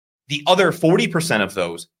 The other 40% of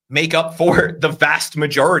those make up for the vast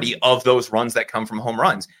majority of those runs that come from home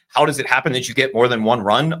runs. How does it happen that you get more than one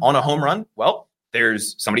run on a home run? Well,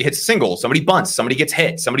 there's somebody hits a single, somebody bunts, somebody gets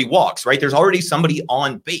hit, somebody walks, right? There's already somebody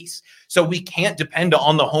on base. So we can't depend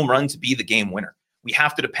on the home run to be the game winner. We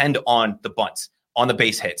have to depend on the bunts, on the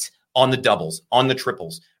base hits, on the doubles, on the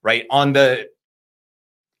triples, right? On the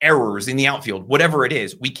errors in the outfield, whatever it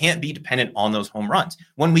is. We can't be dependent on those home runs.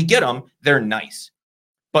 When we get them, they're nice.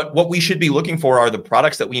 But what we should be looking for are the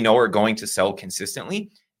products that we know are going to sell consistently.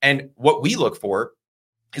 And what we look for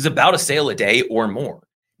is about a sale a day or more.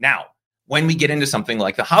 Now, when we get into something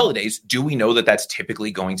like the holidays, do we know that that's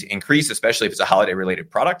typically going to increase, especially if it's a holiday related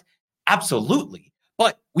product? Absolutely.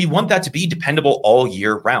 But we want that to be dependable all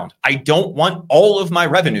year round. I don't want all of my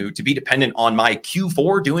revenue to be dependent on my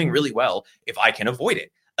Q4 doing really well if I can avoid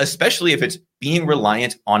it, especially if it's being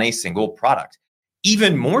reliant on a single product.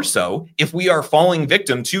 Even more so if we are falling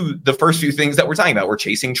victim to the first few things that we're talking about. We're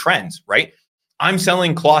chasing trends, right? I'm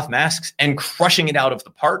selling cloth masks and crushing it out of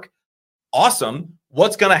the park. Awesome.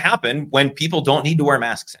 What's going to happen when people don't need to wear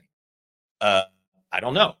masks anymore? I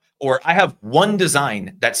don't know. Or I have one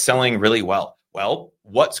design that's selling really well. Well,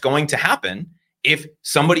 what's going to happen if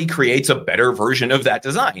somebody creates a better version of that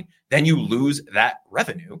design? Then you lose that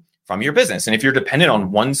revenue from your business. And if you're dependent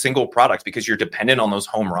on one single product because you're dependent on those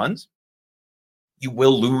home runs, you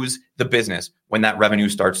will lose the business when that revenue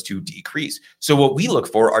starts to decrease. So what we look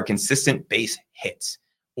for are consistent base hits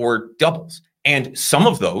or doubles. And some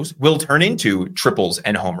of those will turn into triples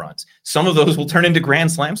and home runs. Some of those will turn into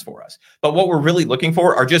grand slams for us. But what we're really looking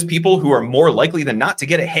for are just people who are more likely than not to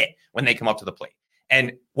get a hit when they come up to the plate.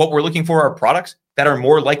 And what we're looking for are products that are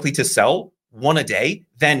more likely to sell one a day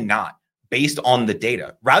than not, based on the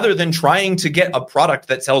data. Rather than trying to get a product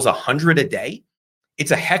that sells 100 a day, it's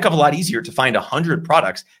a heck of a lot easier to find 100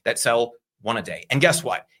 products that sell one a day. And guess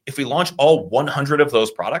what? If we launch all 100 of those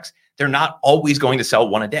products, they're not always going to sell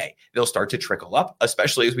one a day. They'll start to trickle up,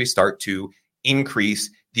 especially as we start to increase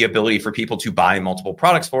the ability for people to buy multiple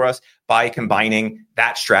products for us by combining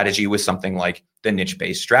that strategy with something like the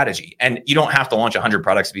niche-based strategy. And you don't have to launch 100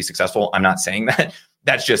 products to be successful. I'm not saying that.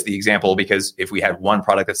 That's just the example, because if we had one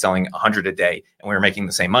product that's selling 100 a day and we were making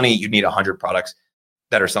the same money, you'd need 100 products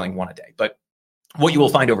that are selling one a day. But what you will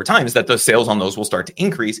find over time is that the sales on those will start to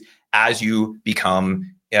increase as you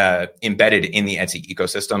become embedded in the Etsy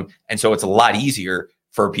ecosystem. And so it's a lot easier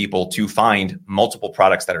for people to find multiple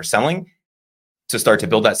products that are selling to start to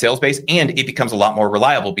build that sales base. And it becomes a lot more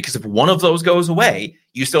reliable, because if one of those goes away,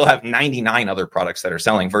 you still have 99 other products that are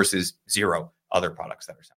selling versus 0 other products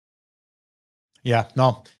that are selling. Yeah,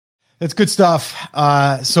 no, that's good stuff.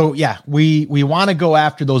 So yeah, we want to go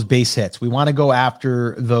after those base hits. We want to go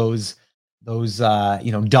after those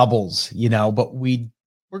doubles, but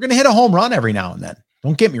we're going to hit a home run every now and then.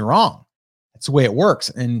 Don't get me wrong. That's the way it works.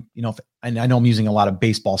 And, and I know I'm using a lot of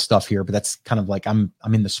baseball stuff here, but that's kind of like, I'm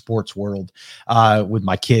in the sports world, with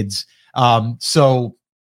my kids. So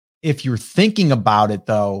if you're thinking about it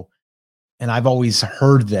though, and I've always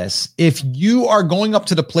heard this, if you are going up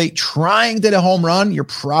to the plate trying to hit a home run, you're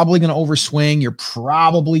probably going to overswing. You're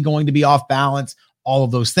probably going to be off balance, all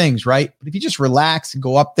of those things, right? But if you just relax and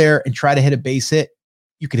go up there and try to hit a base hit,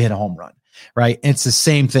 you could hit a home run, right? And it's the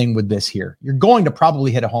same thing with this here. You're going to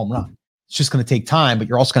probably hit a home run. It's just going to take time, but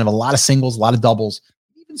you're also going to have a lot of singles, a lot of doubles,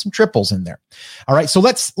 even some triples in there. All right, so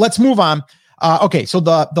let's move on. Okay, so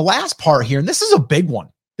the last part here, and this is a big one.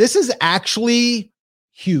 This is actually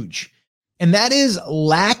huge, and that is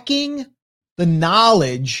lacking the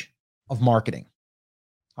knowledge of marketing.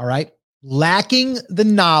 All right, lacking the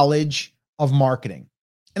knowledge of marketing.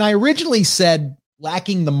 And I originally said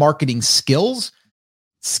lacking the marketing skills.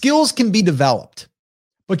 Skills can be developed,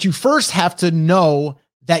 but you first have to know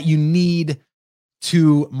that you need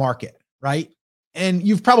to market, right? And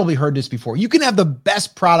you've probably heard this before. You can have the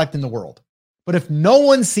best product in the world, but if no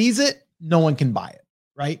one sees it, no one can buy it,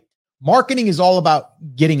 right? Marketing is all about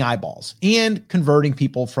getting eyeballs and converting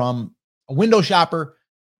people from a window shopper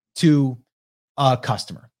to a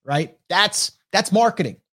customer, right? That's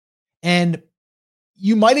marketing. And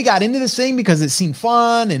you might have got into this thing because it seemed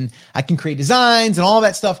fun and I can create designs and all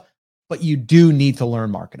that stuff, but you do need to learn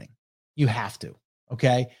marketing. You have to,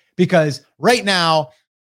 okay? Because right now,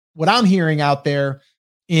 what I'm hearing out there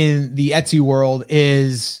in the Etsy world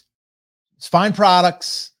is find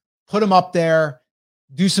products, put them up there,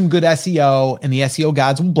 do some good SEO, and the SEO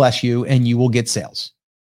gods will bless you and you will get sales.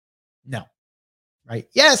 No, right?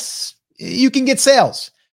 Yes, you can get sales,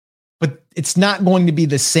 but it's not going to be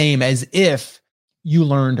the same as if you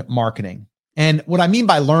learned marketing. And what I mean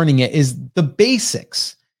by learning it is the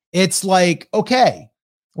basics. It's like, okay,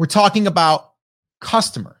 we're talking about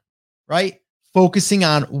customer, right? Focusing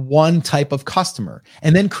on one type of customer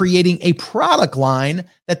and then creating a product line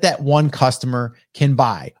that one customer can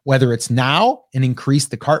buy, whether it's now and increase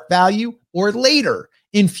the cart value or later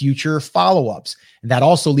in future follow-ups. And that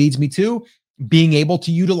also leads me to being able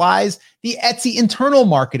to utilize the Etsy internal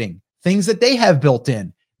marketing, things that they have built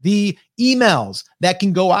in, the emails that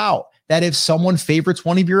can go out, that if someone favorites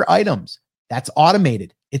one of your items, that's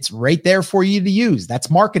automated. It's right there for you to use. That's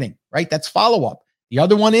marketing, right? That's follow-up. The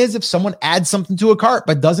other one is if someone adds something to a cart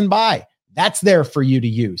but doesn't buy, that's there for you to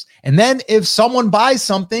use. And then if someone buys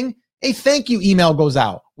something, a thank you email goes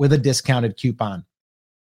out with a discounted coupon.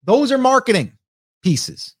 Those are marketing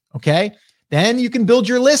pieces, okay? Then you can build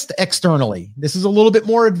your list externally. This is a little bit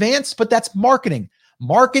more advanced, but that's marketing.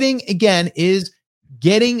 Marketing, again, is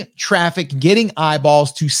getting traffic, getting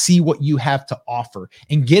eyeballs to see what you have to offer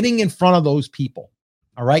and getting in front of those people,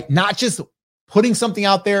 all right? Not just putting something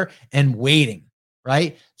out there and waiting,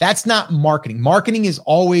 right? That's not marketing. Marketing is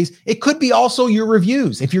always, it could be also your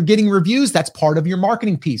reviews. If you're getting reviews, that's part of your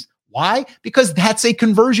marketing piece. Why? Because that's a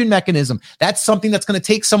conversion mechanism. That's something that's going to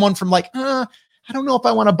take someone from like, I don't know if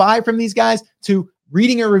I want to buy from these guys to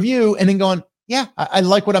reading a review and then going, yeah, I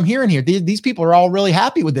like what I'm hearing here. These people are all really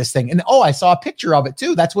happy with this thing. And I saw a picture of it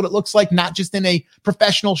too. That's what it looks like, not just in a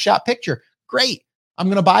professional shop picture. Great. I'm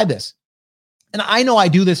going to buy this. And I know I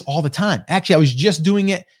do this all the time. Actually, I was just doing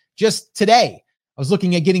it just today. I was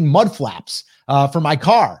looking at getting mud flaps for my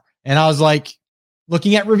car. And I was like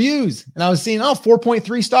looking at reviews and I was seeing,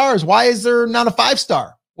 4.3 stars. Why is there not a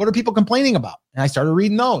 5-star? What are people complaining about? And I started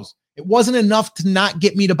reading those. It wasn't enough to not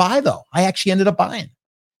get me to buy though. I actually ended up buying.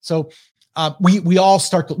 So we all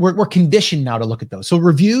we're conditioned now to look at those. So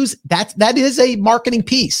reviews, that is a marketing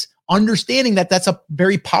piece, understanding that that's a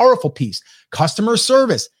very powerful piece. Customer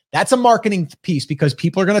service, that's a marketing piece because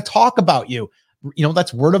people are going to talk about you.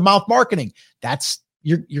 That's word of mouth marketing.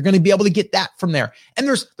 You're going to be able to get that from there. And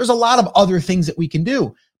there's a lot of other things that we can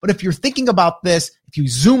do. But if you're thinking about this, if you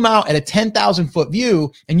zoom out at a 10,000 foot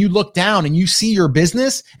view and you look down and you see your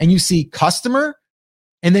business and you see customer,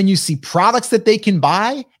 and then you see products that they can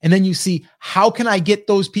buy, and then you see how can I get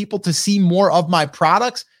those people to see more of my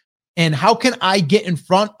products, and how can I get in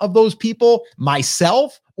front of those people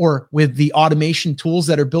myself or with the automation tools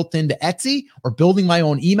that are built into Etsy or building my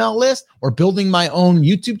own email list or building my own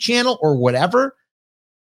YouTube channel or whatever,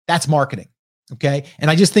 that's marketing. Okay.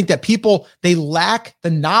 And I just think that people, they lack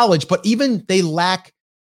the knowledge, but even they lack,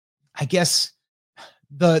 I guess,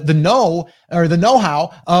 the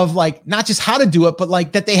know-how of like, not just how to do it, but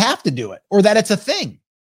like that they have to do it or that it's a thing.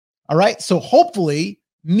 All right. So hopefully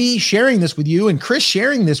me sharing this with you and Chris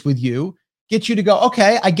sharing this with you gets you to go,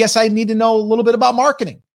 okay, I guess I need to know a little bit about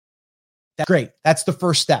marketing. That's great. That's the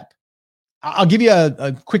first step. I'll give you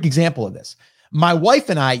a quick example of this. My wife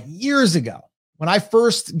and I, years ago, when I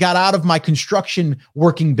first got out of my construction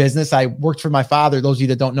working business, I worked for my father. Those of you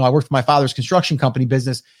that don't know, I worked for my father's construction company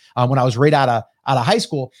business when I was right out of high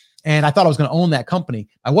school. And I thought I was going to own that company.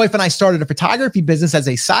 My wife and I started a photography business as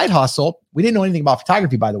a side hustle. We didn't know anything about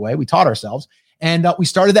photography, by the way. We taught ourselves, and we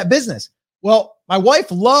started that business. Well, my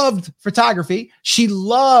wife loved photography. She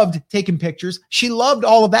loved taking pictures. She loved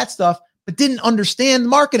all of that stuff, but didn't understand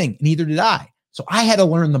marketing. Neither did I. So I had to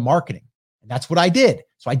learn the marketing. And that's what I did.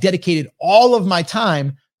 So I dedicated all of my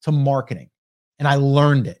time to marketing, and I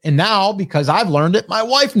learned it. And now, because I've learned it, my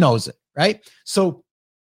wife knows it, right? So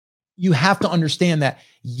you have to understand that,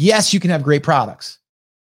 yes, you can have great products.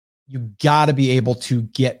 You got to be able to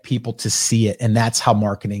get people to see it. And that's how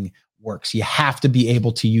marketing works. You have to be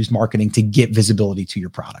able to use marketing to get visibility to your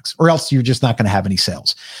products, or else you're just not going to have any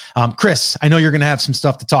sales. Chris, I know you're going to have some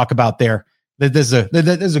stuff to talk about there. This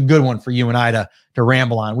is a good one for you and I to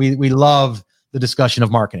ramble on. We love the discussion of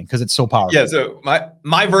marketing because it's so powerful. Yeah. So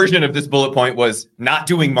my version of this bullet point was not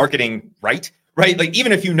doing marketing right? Like,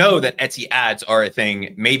 even if you know that Etsy ads are a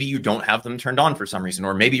thing, maybe you don't have them turned on for some reason,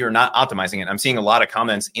 or maybe you're not optimizing it. I'm seeing a lot of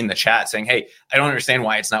comments in the chat saying, hey, I don't understand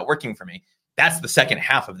why it's not working for me. That's the second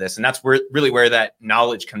half of this. And that's really where that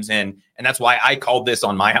knowledge comes in. And that's why I called this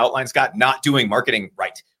on my outline, Scott, not doing marketing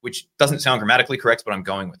right, which doesn't sound grammatically correct, but I'm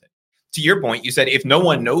going with it. To your point, you said, if no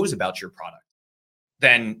one knows about your product,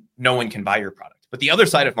 then no one can buy your product. But the other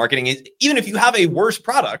side of marketing is, even if you have a worse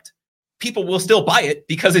product, people will still buy it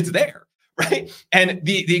because it's there. Right. And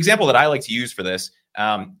the example that I like to use for this,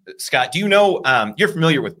 Scott, do you know, you're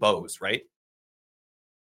familiar with Bose, right?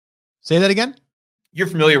 Say that again. You're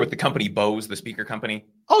familiar with the company Bose, the speaker company?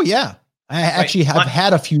 Oh yeah. I actually have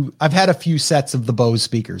had a few. I've had a few sets of the Bose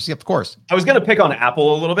speakers. Yep, of course. I was going to pick on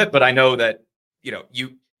Apple a little bit, but I know that,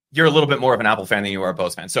 you're a little bit more of an Apple fan than you are a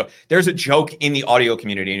Bose fan. So there's a joke in the audio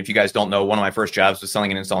community. And if you guys don't know, one of my first jobs was selling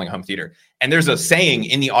and installing a home theater. And there's a saying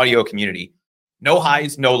in the audio community: no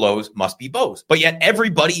highs, no lows, must be Bose. But yet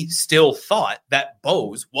everybody still thought that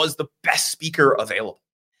Bose was the best speaker available,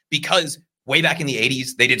 because way back in the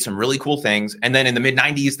 80s, they did some really cool things. And then in the mid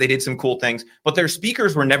 90s, they did some cool things, but their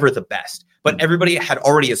speakers were never the best. But everybody had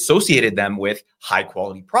already associated them with high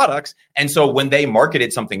quality products. And so when they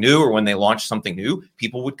marketed something new, or when they launched something new,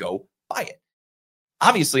 people would go buy it.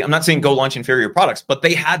 Obviously, I'm not saying go launch inferior products, but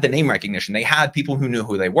they had the name recognition. They had people who knew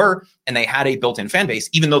who they were, and they had a built-in fan base,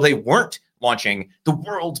 even though they weren't launching the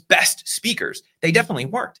world's best speakers. They definitely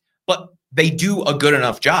weren't, but they do a good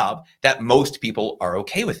enough job that most people are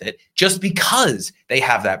okay with it, just because they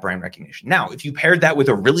have that brand recognition. Now, if you paired that with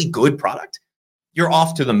a really good product, you're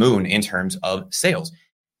off to the moon in terms of sales.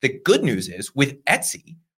 The good news is, with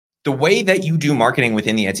Etsy, the way that you do marketing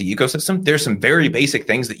within the Etsy ecosystem, there's some very basic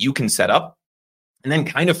things that you can set up and then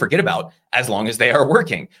kind of forget about as long as they are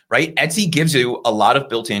working, right? Etsy gives you a lot of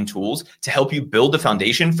built-in tools to help you build the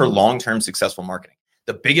foundation for long-term successful marketing.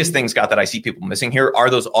 The biggest thing, Scott, that I see people missing here are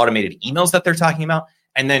those automated emails that they're talking about,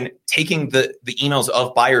 and then taking the emails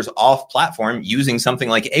of buyers off platform using something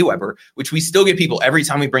like Aweber, which we still get people every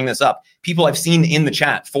time we bring this up. People I've seen in the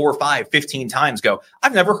chat 4, 5, 15 times go,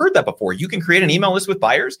 I've never heard that before. You can create an email list with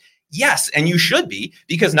buyers? Yes, and you should be,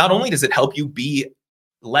 because not only does it help you be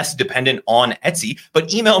less dependent on Etsy,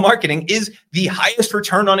 but email marketing is the highest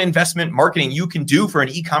return on investment marketing you can do for an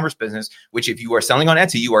e-commerce business, which if you are selling on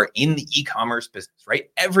Etsy, you are in the e-commerce business,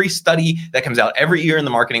 right? Every study that comes out every year in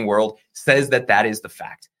the marketing world says that that is the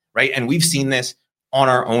fact, right? And we've seen this on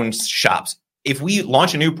our own shops. If we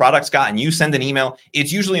launch a new product, Scott, and you send an email,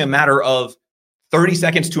 it's usually a matter of 30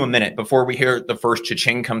 seconds to a minute before we hear the first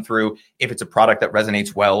cha-ching come through, if it's a product that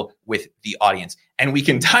resonates well with the audience. And we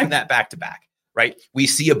can time that back to back. Right? We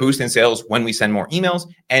see a boost in sales when we send more emails,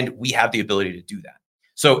 and we have the ability to do that.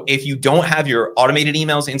 So if you don't have your automated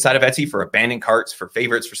emails inside of Etsy for abandoned carts, for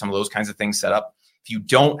favorites, for some of those kinds of things set up, if you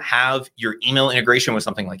don't have your email integration with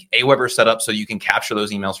something like Aweber set up so you can capture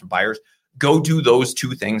those emails from buyers, go do those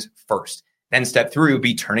two things first. Then step 3 would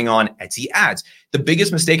be turning on Etsy ads. The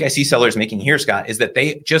biggest mistake I see sellers making here, Scott, is that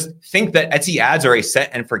they just think that Etsy ads are a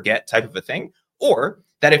set and forget type of a thing, or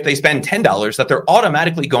that if they spend $10, that they're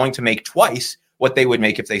automatically going to make twice what they would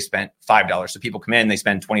make if they spent $5. So people come in, they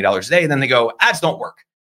spend $20 a day, and then they go, ads don't work.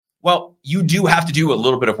 Well, you do have to do a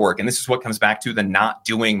little bit of work. And this is what comes back to the not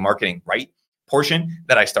doing marketing right portion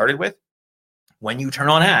that I started with. When you turn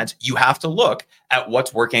on ads, you have to look at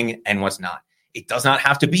what's working and what's not. It does not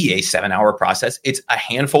have to be a 7-hour process. It's a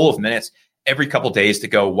handful of minutes every couple of days to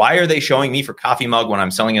go, why are they showing me for coffee mug when I'm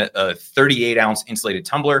selling a 38-ounce insulated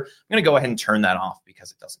tumbler? I'm going to go ahead and turn that off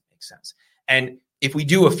because it doesn't make sense. And if we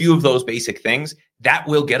do a few of those basic things, that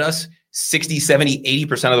will get us 60, 70,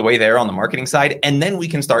 80% of the way there on the marketing side. And then we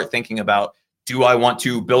can start thinking about, do I want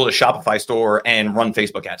to build a Shopify store and run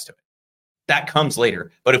Facebook ads to it? That comes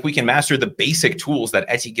later. But if we can master the basic tools that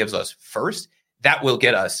Etsy gives us first, that will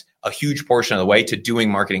get us a huge portion of the way to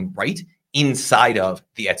doing marketing right inside of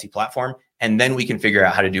the Etsy platform. And then we can figure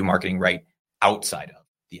out how to do marketing right outside of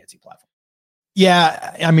the Etsy platform.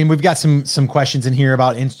 Yeah. I mean, we've got some questions in here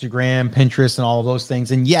about Instagram, Pinterest, and all of those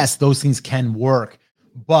things. And yes, those things can work,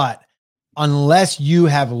 but unless you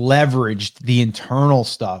have leveraged the internal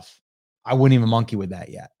stuff, I wouldn't even monkey with that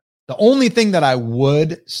yet. The only thing that I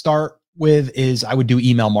would start with is I would do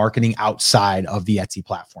email marketing outside of the Etsy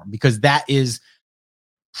platform, because that is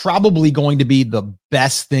probably going to be the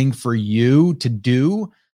best thing for you to do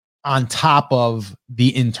on top of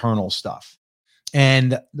the internal stuff.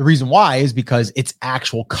 And the reason why is because it's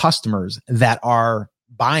actual customers that are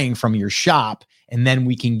buying from your shop. And then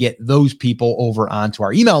we can get those people over onto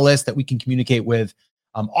our email list that we can communicate with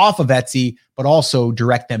off of Etsy, but also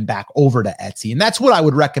direct them back over to Etsy. And that's what I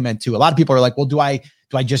would recommend too. A lot of people are like, well, do I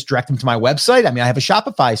just direct them to my website? I mean, I have a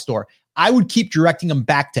Shopify store. I would keep directing them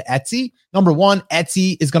back to Etsy. Number one,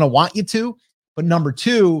 Etsy is going to want you to, but number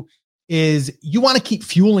two is you want to keep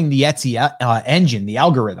fueling the Etsy engine, the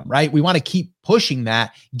algorithm, right? We want to keep pushing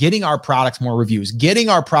that, getting our products more reviews, getting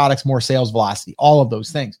our products more sales velocity, all of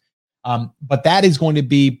those things. But that is going to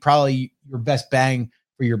be probably your best bang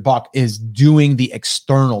for your buck, is doing the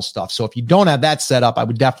external stuff. So if you don't have that set up, I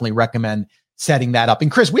would definitely recommend setting that up.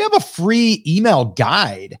 And Chris, we have a free email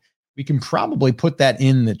guide. We can probably put that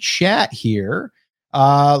in the chat here.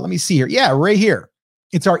 Let me see here. Yeah, right here.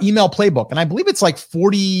 It's our email playbook. And I believe it's like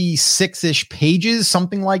 46-ish pages,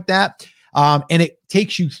 something like that. And it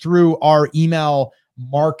takes you through our email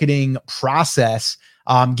marketing process,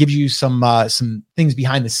 gives you some things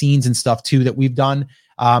behind the scenes and stuff too that we've done.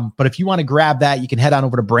 But if you want to grab that, you can head on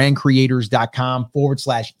over to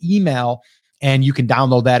brandcreators.com/email, and you can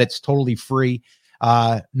download that. It's totally free.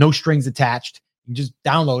 No strings attached. You just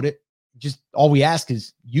download it. Just all we ask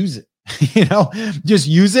is use it, just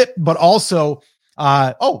use it. But also,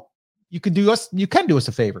 you can do us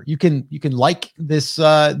a favor. You can like this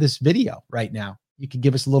video right now. You can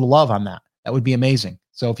give us a little love on that. That would be amazing.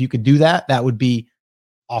 So if you could do that, that would be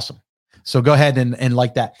awesome. So go ahead and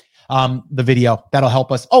like that. The video, that'll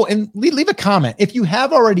help us. Oh, and leave a comment. If you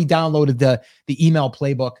have already downloaded the email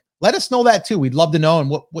playbook, let us know that too. We'd love to know and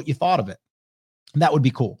what you thought of it. That would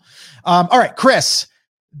be cool. All right, Chris,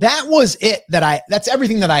 that was it. That's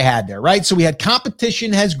everything that I had there, right? So we had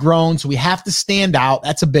competition has grown, so we have to stand out.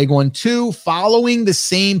 That's a big one. 2, following the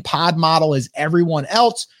same pod model as everyone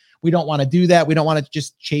else. We don't want to do that. We don't want to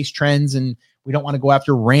just chase trends, and we don't want to go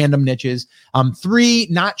after random niches. 3,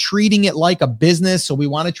 not treating it like a business. So we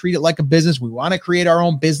want to treat it like a business. We want to create our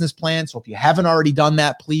own business plan. So if you haven't already done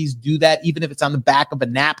that, please do that, even if it's on the back of a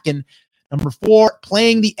napkin. Number 4,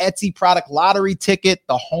 playing the Etsy product lottery ticket,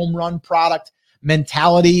 the home run product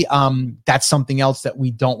mentality. That's something else that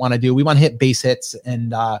we don't want to do. We want to hit base hits,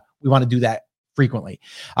 and we want to do that frequently.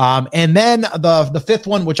 And then the 5th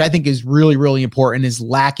one, which I think is really, really important, is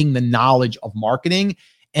lacking the knowledge of marketing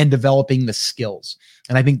and developing the skills.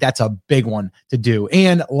 And I think that's a big one to do.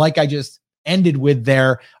 And like I just ended with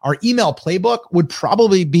there, our email playbook would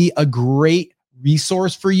probably be a great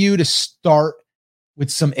resource for you to start with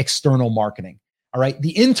some external marketing. All right.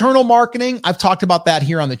 The internal marketing, I've talked about that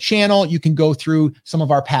here on the channel. You can go through some of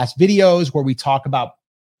our past videos where we talk about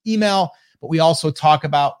email, but we also talk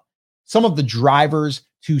about some of the drivers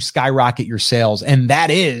to skyrocket your sales. And that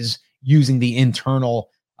is using the internal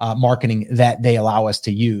marketing that they allow us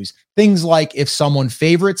to use. Things like if someone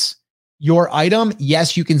favorites your item,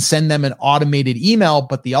 yes, you can send them an automated email.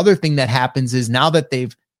 But the other thing that happens is now that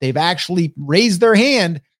they've actually raised their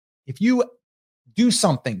hand, if you do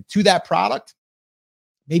something to that product,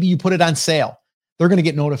 maybe you put it on sale, they're going to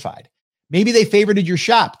get notified. Maybe they favorited your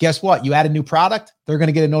shop. Guess what? You add a new product, they're going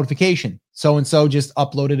to get a notification. So-and-so just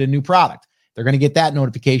uploaded a new product. They're going to get that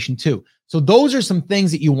notification too. So those are some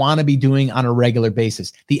things that you want to be doing on a regular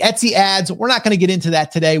basis. The Etsy ads, we're not going to get into that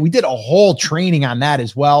today. We did a whole training on that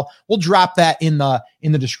as well. We'll drop that in the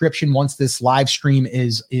description once this live stream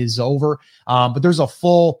is over. But there's a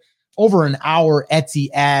full over an hour Etsy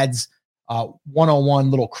ads 101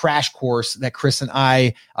 little crash course that Chris and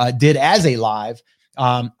I did as a live.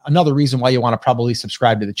 Another reason why you want to probably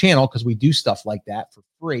subscribe to the channel, because we do stuff like that for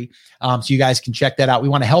free. So you guys can check that out. We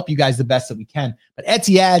want to help you guys the best that we can. But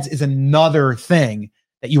Etsy ads is another thing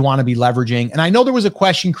that you want to be leveraging. And I know there was a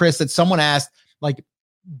question, Chris, that someone asked, like,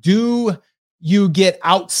 do you get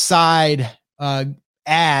outside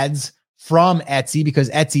ads from Etsy?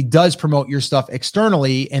 Because Etsy does promote your stuff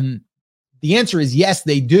externally. And the answer is yes,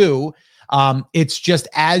 they do. It's just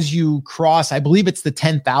as you cross, I believe it's the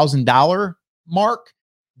 $10,000 mark,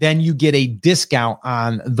 then you get a discount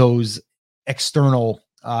on those external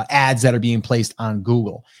ads that are being placed on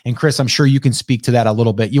Google. And Chris, I'm sure you can speak to that a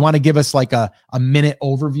little bit. You want to give us like a minute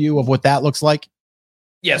overview of what that looks like?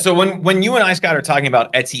 Yeah. So when you and I, Scott, are talking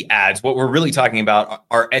about Etsy ads, what we're really talking about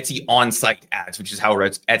are Etsy on-site ads, which is how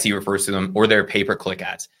Etsy refers to them, or their pay-per-click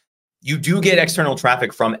ads. You do get external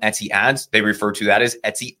traffic from Etsy ads. They refer to that as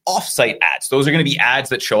Etsy off-site ads. Those are going to be ads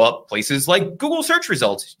that show up places like Google search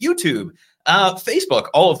results, YouTube, Facebook,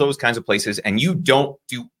 all of those kinds of places. And you don't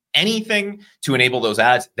do anything to enable those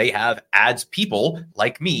ads. They have ads people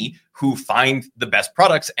like me who find the best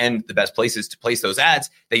products and the best places to place those ads.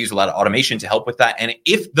 They use a lot of automation to help with that. And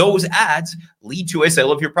if those ads lead to a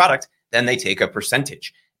sale of your product, then they take a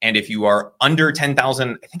percentage. And if you are under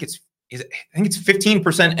 10,000, I think it's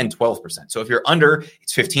 15% and 12%. So if you're under,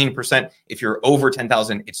 it's 15%. If you're over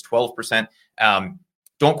 10,000, it's 12%.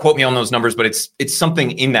 Don't quote me on those numbers, but it's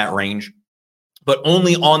something in that range. But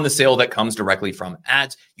only on the sale that comes directly from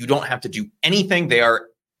ads. You don't have to do anything. They are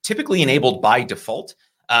typically enabled by default,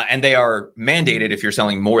 and they are mandated if you're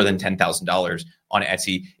selling more than $10,000 on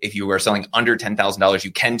Etsy. If you are selling under $10,000,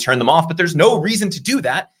 you can turn them off, but there's no reason to do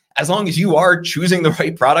that as long as you are choosing the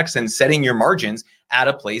right products and setting your margins at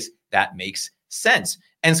a place that makes sense.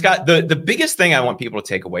 And Scott, the biggest thing I want people to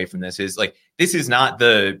take away from this is like, this is not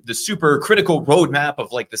the super critical roadmap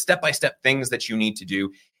of like the step-by-step things that you need to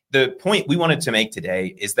do. The point we wanted to make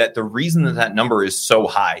today is that the reason that number is so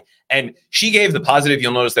high, and she gave the positive,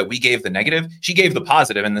 you'll notice that we gave the negative. She gave the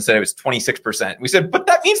positive and then said it was 26%. We said, but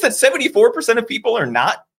that means that 74% of people are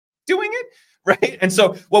not doing it, right? And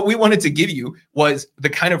so what we wanted to give you was the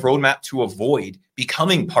kind of roadmap to avoid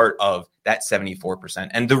becoming part of that 74%.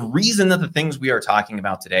 And the reason that the things we are talking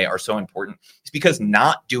about today are so important is because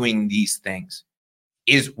not doing these things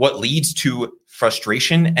is what leads to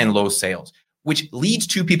frustration and low sales, which leads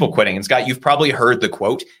to people quitting. And Scott, you've probably heard the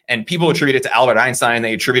quote, and people attribute it to Albert Einstein.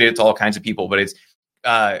 They attribute it to all kinds of people, but it's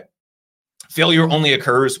failure only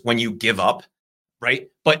occurs when you give up,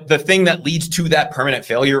 right? But the thing that leads to that permanent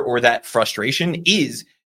failure or that frustration is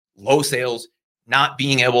low sales, not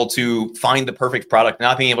being able to find the perfect product,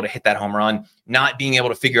 not being able to hit that home run, not being able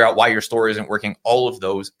to figure out why your store isn't working, all of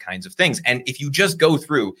those kinds of things. And if you just go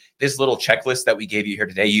through this little checklist that we gave you here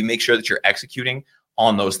today, you make sure that you're executing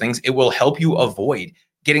on those things, it will help you avoid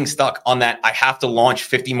getting stuck on that. I have to launch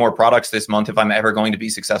 50 more products this month if I'm ever going to be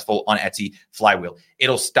successful on Etsy flywheel.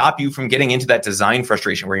 It'll stop you from getting into that design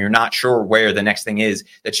frustration where you're not sure where the next thing is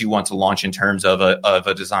that you want to launch in terms of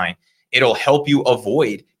a design. It'll help you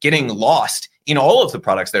avoid getting lost in all of the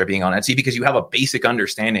products that are being on Etsy because you have a basic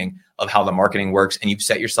understanding of how the marketing works and you've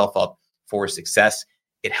set yourself up for success.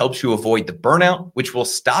 It helps you avoid the burnout, which will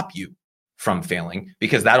stop you from failing,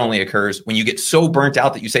 because that only occurs when you get so burnt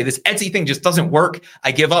out that you say, this Etsy thing just doesn't work.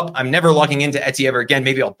 I give up. I'm never logging into Etsy ever again.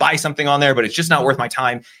 Maybe I'll buy something on there, but it's just not worth my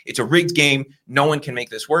time. It's a rigged game. No one can make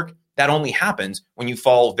this work. That only happens when you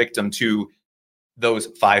fall victim to those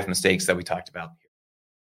 5 mistakes that we talked about.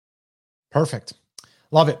 Perfect.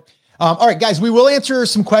 Love it. All right, guys, we will answer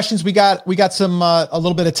some questions. We got some, a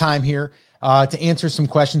little bit of time here to answer some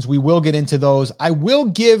questions. We will get into those. I will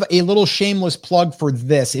give a little shameless plug for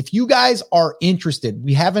this. If you guys are interested,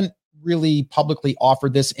 we haven't really publicly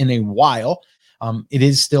offered this in a while. It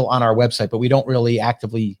is still on our website, but we don't really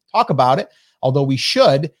actively talk about it, although we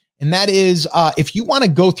should. And that is, if you want to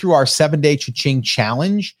go through our 7-day Cha-Ching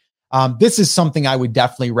challenge, this is something I would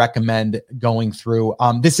definitely recommend going through.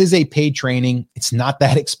 This is a paid training. It's not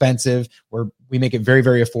that expensive. We make it very,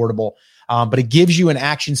 very affordable. But it gives you an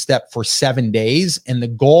action step for 7 days. And the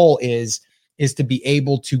goal is to be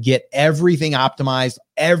able to get everything optimized,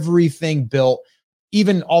 everything built,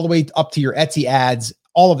 even all the way up to your Etsy ads,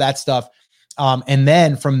 all of that stuff. And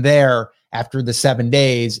then from there, after the 7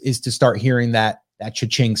 days, is to start hearing that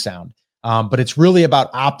cha-ching sound. But it's really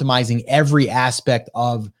about optimizing every aspect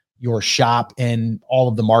of your shop and all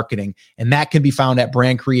of the marketing. And that can be found at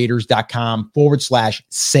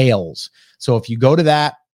brandcreators.com/sales. So if you go to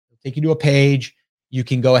that, take you to a page, you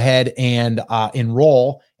can go ahead and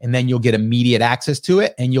enroll, and then you'll get immediate access to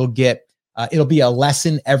it. And you'll get, it'll be a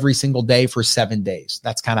lesson every single day for 7 days.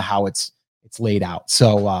 That's kind of how it's laid out.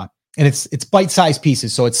 So, and it's bite-sized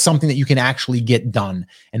pieces. So it's something that you can actually get done.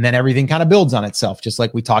 And then everything kind of builds on itself, just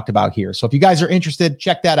like we talked about here. So if you guys are interested,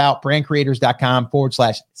 check that out,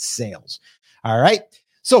 brandcreators.com/sales. All right.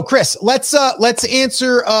 So Chris, let's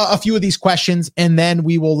answer a few of these questions, and then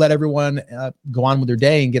we will let everyone go on with their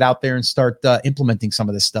day and get out there and start implementing some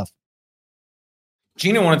of this stuff.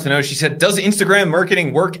 Gina wanted to know, she said, does Instagram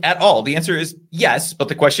marketing work at all? The answer is yes, but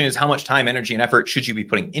the question is how much time, energy, and effort should you be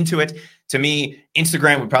putting into it? To me,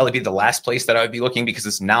 Instagram would probably be the last place that I would be looking because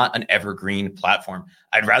it's not an evergreen platform.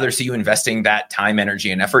 I'd rather see you investing that time,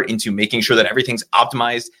 energy, and effort into making sure that everything's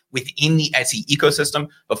optimized within the Etsy ecosystem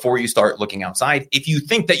before you start looking outside. If you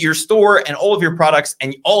think that your store and all of your products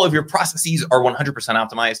and all of your processes are 100%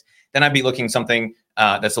 optimized, then I'd be looking something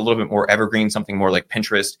that's a little bit more evergreen, something more like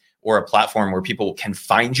Pinterest, or a platform where people can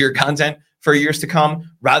find your content for years to come,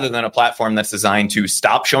 rather than a platform that's designed to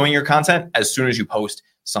stop showing your content as soon as you post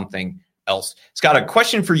something else. Scott, a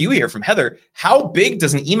question for you here from Heather. How big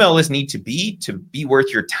does an email list need to be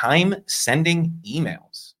worth your time sending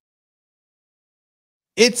emails?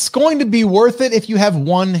 It's going to be worth it if you have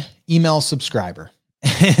one email subscriber.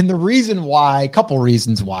 And the reason why, a couple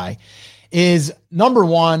reasons why, is number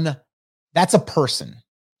one, that's a person.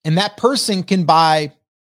 And that person can buy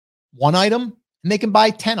one item and they can buy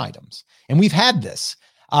 10 items. And we've had this.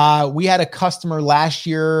 We had a customer last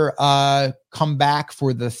year come back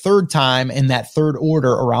for the third time, and that third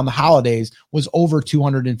order around the holidays was over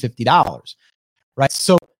 $250, right?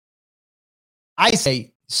 So I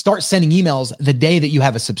say start sending emails the day that you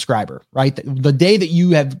have a subscriber, right? The day that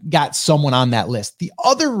you have got someone on that list. The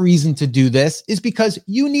other reason to do this is because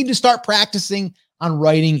you need to start practicing on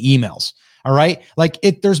writing emails, all right? Like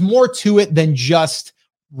there's more to it than just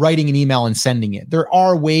writing an email and sending it. There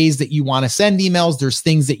are ways that you want to send emails. There's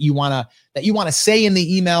things that you want to say in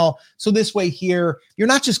the email. So this way here, you're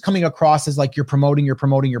not just coming across as like you're promoting,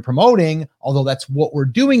 although that's what we're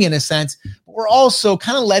doing in a sense, but we're also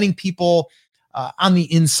kind of letting people on the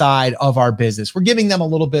inside of our business. We're giving them a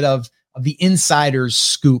little bit of the insider's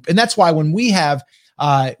scoop. And that's why when we have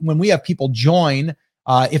people join,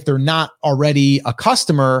 if they're not already a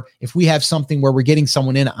customer, if we have something where we're getting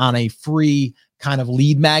someone in on a free kind of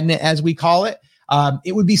lead magnet, as we call it,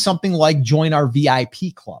 it would be something like join our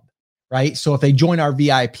VIP club, right? So if they join our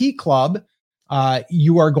VIP club,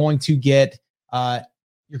 you are going to get,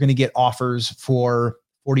 offers for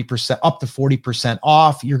 40%, up to 40%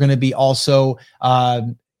 off. You're going to be also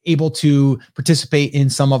able to participate in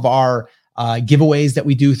some of our giveaways that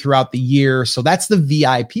we do throughout the year. So that's the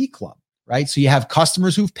VIP club, right? So you have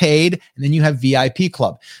customers who've paid, and then you have VIP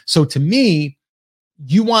club. So to me,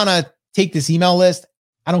 you want to take this email list.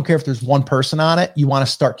 I don't care if there's one person on it. You want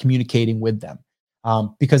to start communicating with them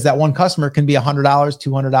because that one customer can be $100,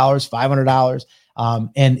 $200, $500.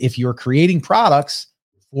 And if you're creating products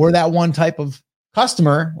for that one type of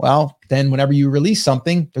customer, well, then whenever you release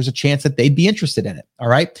something, there's a chance that they'd be interested in it. All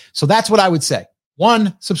right. So that's what I would say.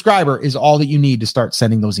 One subscriber is all that you need to start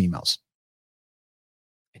sending those emails.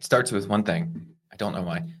 It starts with one thing. I don't know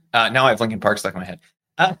why. Now I have Linkin Park stuck in my head.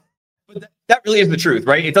 But that really is the truth,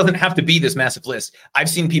 right? It doesn't have to be this massive list. I've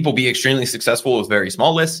seen people be extremely successful with very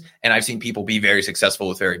small lists, and I've seen people be very successful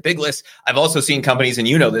with very big lists. I've also seen companies, and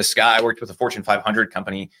you know this, Scott, I worked with a Fortune 500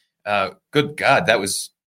 company. Good God, that was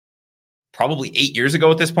probably 8 years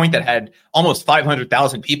ago at this point, that had almost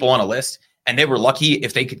 500,000 people on a list. And they were lucky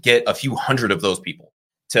if they could get a few hundred of those people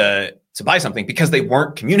to buy something because they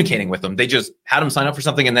weren't communicating with them. They just had them sign up for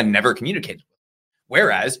something and then never communicated with them.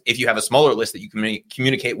 Whereas if you have a smaller list that you can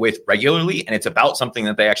communicate with regularly and it's about something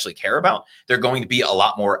that they actually care about, they're going to be a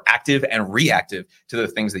lot more active and reactive to the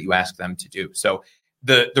things that you ask them to do. So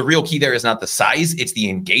the real key there is not the size, it's the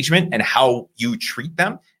engagement and how you treat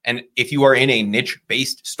them. And if you are in a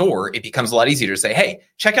niche-based store, it becomes a lot easier to say, hey,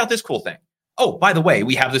 check out this cool thing. Oh, by the way,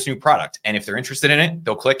 we have this new product. And if they're interested in it,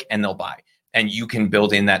 they'll click and they'll buy. And you can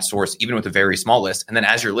build in that source even with a very small list. And then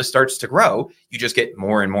as your list starts to grow, you just get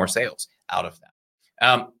more and more sales out of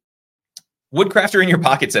that. Woodcrafter in your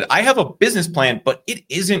pocket said, I have a business plan, but it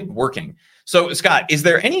isn't working. So Scott, is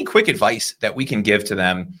there any quick advice that we can give to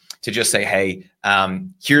them to just say, hey,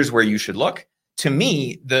 here's where you should look? To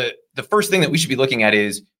me, the first thing that we should be looking at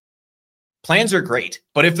is plans are great,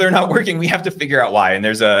 but if they're not working, we have to figure out why. And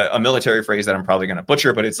there's a military phrase that I'm probably going to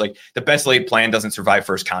butcher, but it's like the best laid plan doesn't survive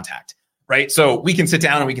first contact, right? So we can sit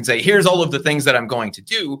down and we can say, here's all of the things that I'm going to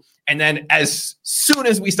do. And then as soon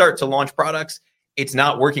as we start to launch products, it's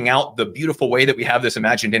not working out the beautiful way that we have this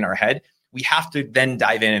imagined in our head. We have to then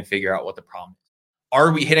dive in and figure out what the problem is.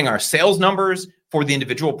 Are we hitting our sales numbers for the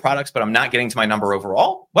individual products, but I'm not getting to my number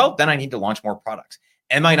overall? Well, then I need to launch more products.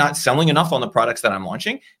 Am I not selling enough on the products that I'm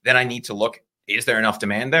launching? Then I need to look, is there enough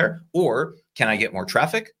demand there? Or can I get more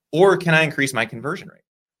traffic? Or can I increase my conversion rate,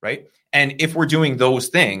 right? And if we're doing those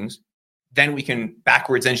things, then we can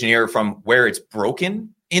backwards engineer from where it's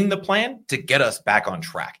broken in the plan to get us back on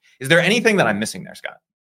track. Is there anything that I'm missing there, Scott?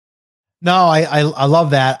 No, I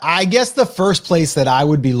love that. I guess the first place that I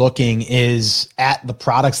would be looking is at the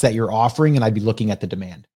products that you're offering, and I'd be looking at the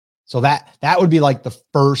demand. So that would be like the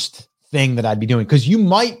first thing that I'd be doing, because you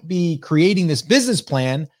might be creating this business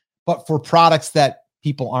plan, but for products that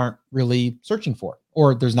people aren't really searching for,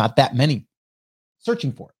 or there's not that many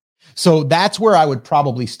searching for. So that's where I would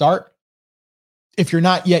probably start. If you're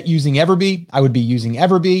not yet using Everbee, I would be using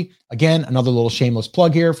Everbee. Again, another little shameless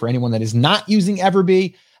plug here for anyone that is not using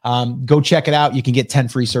Everbee. Go check it out. You can get 10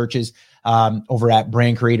 free searches over at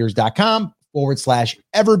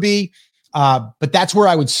brandcreators.com/Everbee. But that's where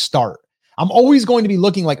I would start. I'm always going to be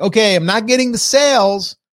looking like, okay, I'm not getting the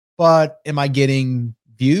sales, but am I getting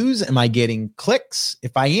views? Am I getting clicks?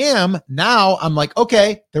 If I am, now I'm like,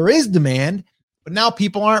 okay, there is demand, but now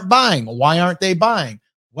people aren't buying. Why aren't they buying?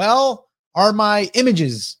 Well, are my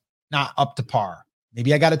images not up to par?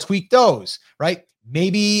 Maybe I got to tweak those, right?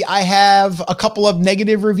 Maybe I have a couple of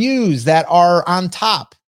negative reviews that are on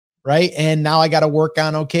top, right? And now I got to work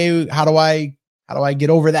on, okay, how do I get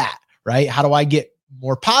over that, right? How do I get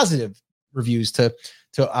more positive reviews to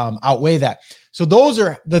outweigh that? So those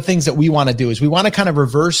are the things that we want to do, is we want to kind of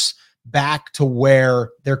reverse back to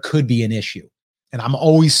where there could be an issue. And I'm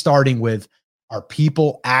always starting with, are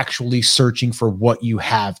people actually searching for what you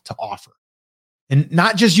have to offer? And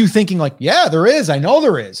not just you thinking like, yeah, there is. I know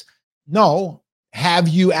there is. No, have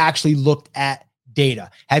you actually looked at data?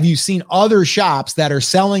 Have you seen other shops that are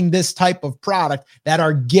selling this type of product that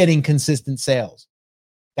are getting consistent sales?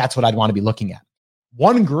 That's what I'd want to be looking at.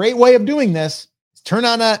 One great way of doing this is turn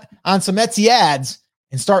on some Etsy ads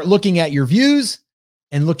and start looking at your views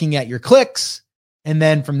and looking at your clicks. And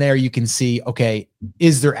then from there, you can see, okay,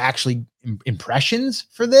 is there actually impressions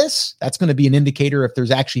for this? That's going to be an indicator if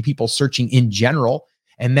there's actually people searching in general.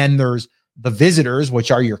 And then there's the visitors,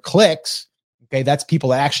 which are your clicks. Okay, that's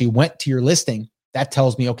people that actually went to your listing. That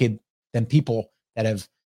tells me, okay, then people that have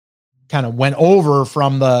kind of went over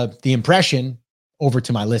from the impression over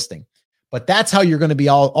to my listing. But that's how you're going to be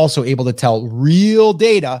also able to tell real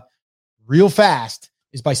data real fast,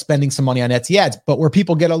 is by spending some money on Etsy ads. But where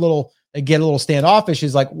people get a little standoffish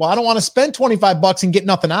is like, well, I don't want to spend $25 and get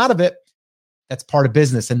nothing out of it. That's part of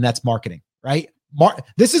business, and that's marketing, right?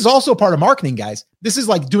 This is also part of marketing, guys. This is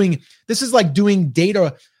like doing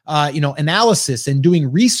data, analysis and doing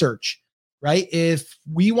research, right? If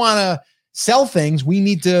we want to sell things, we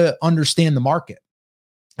need to understand the market,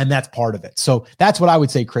 and that's part of it. So that's what I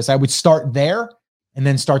would say, Chris. I would start there and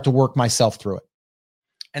then start to work myself through it.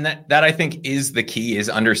 And that I think is the key, is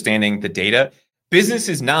understanding the data. Business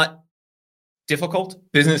is not difficult.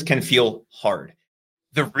 Business can feel hard.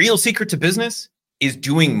 The real secret to business is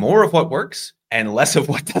doing more of what works and less of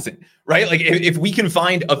what doesn't, right? Like if we can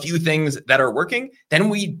find a few things that are working, then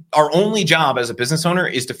our only job as a business owner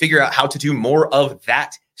is to figure out how to do more of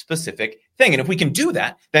that specific thing. And if we can do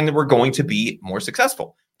that, then we're going to be more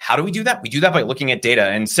successful. How do we do that? We do that by looking at data.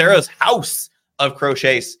 And Sarah's House of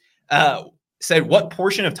Crochets said, what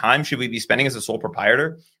portion of time should we be spending as a sole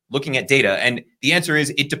proprietor looking at data? And the answer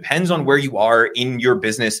is, it depends on where you are in your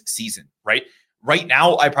business season, right? Right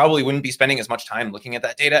now, I probably wouldn't be spending as much time looking at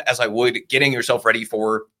that data as I would getting yourself ready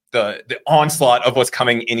for the onslaught of what's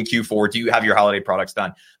coming in Q4. Do you have your holiday products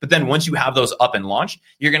done? But then once you have those up and launched,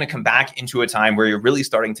 you're going to come back into a time where you're really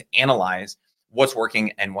starting to analyze what's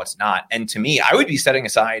working and what's not. And to me, I would be setting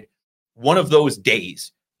aside one of those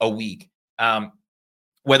days a week.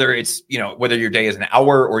 Whether your day is an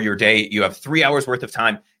hour or your day, you have 3 hours worth of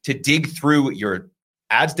time to dig through your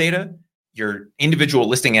ads data, your individual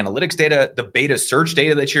listing analytics data, the beta search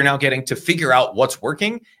data that you're now getting, to figure out what's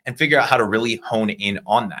working and figure out how to really hone in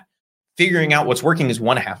on that. Figuring out what's working is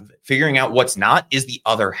one half of it. Figuring out what's not is the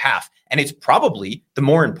other half. And it's probably the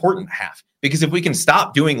more important half, because if we can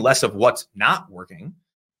stop doing less of what's not working,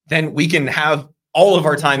 then we can have all of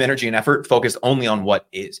our time, energy, and effort focused only on what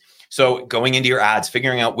is. So going into your ads,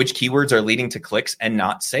 figuring out which keywords are leading to clicks and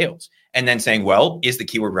not sales. And then saying, well, is the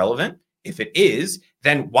keyword relevant? If it is,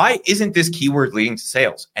 then why isn't this keyword leading to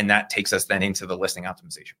sales? And that takes us then into the listing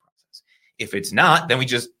optimization process. If it's not, then we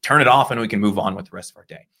just turn it off and we can move on with the rest of our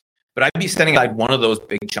day. But I'd be setting aside one of those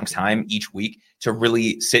big chunks of time each week to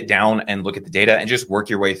really sit down and look at the data and just work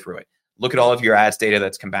your way through it. Look at all of your ads data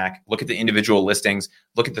that's come back. Look at the individual listings.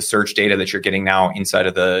 Look at the search data that you're getting now inside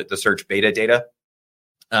of the search beta data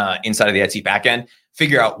inside of the Etsy backend.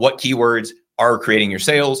 Figure out what keywords are creating your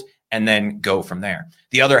sales, and then go from there.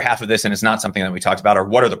 The other half of this, and it's not something that we talked about, are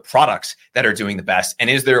what are the products that are doing the best? And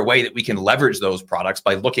is there a way that we can leverage those products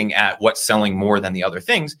by looking at what's selling more than the other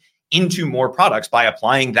things into more products by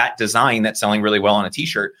applying that design that's selling really well on a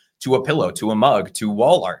t-shirt to a pillow, to a mug, to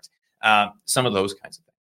wall art, some of those kinds of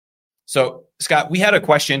things. So, Scott, we had a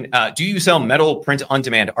question. Do you sell metal print on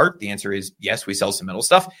demand art? The answer is yes, we sell some metal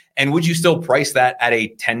stuff. And would you still price that at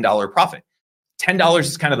a $10 profit? $10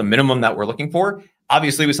 is kind of the minimum that we're looking for.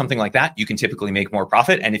 Obviously, with something like that, you can typically make more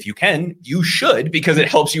profit. And if you can, you should, because it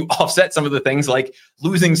helps you offset some of the things like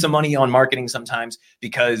losing some money on marketing sometimes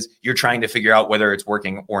because you're trying to figure out whether it's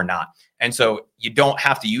working or not. And so you don't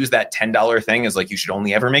have to use that $10 thing as like you should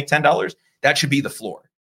only ever make $10. That should be the floor.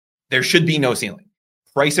 There should be no ceiling.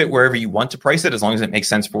 Price it wherever you want to price it, as long as it makes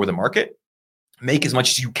sense for the market. Make as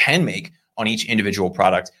much as you can make on each individual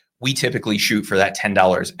product. We typically shoot for that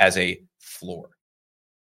 $10 as a floor.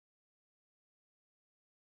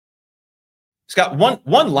 Scott,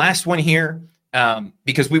 one last one here,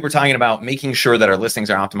 because we were talking about making sure that our listings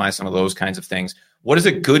are optimized, some of those kinds of things. What is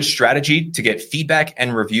a good strategy to get feedback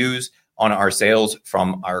and reviews on our sales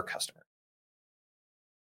from our customer?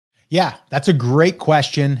 Yeah, that's a great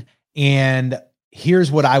question. And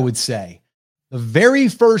here's what I would say. The very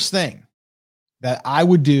first thing that I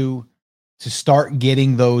would do to start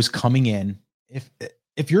getting those coming in,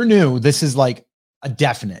 if you're new, this is like a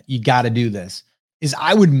definite, you got to do this, is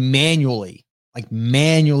I would manually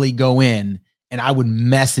go in and I would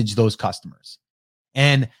message those customers.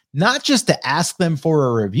 And not just to ask them for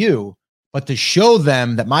a review, but to show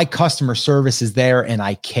them that my customer service is there and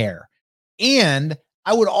I care. And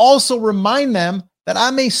I would also remind them that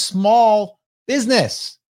I'm a small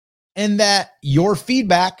business and that your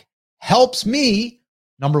feedback helps me,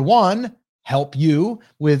 number one, help you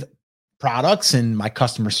with products and my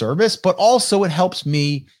customer service, but also it helps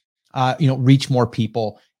me, reach more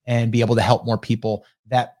people and be able to help more people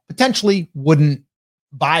that potentially wouldn't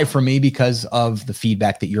buy from me because of the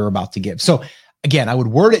feedback that you're about to give. So again, I would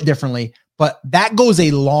word it differently, but that goes a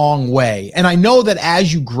long way. And I know that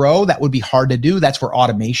as you grow, that would be hard to do. That's where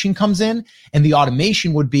automation comes in. And the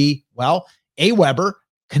automation would be, well, Aweber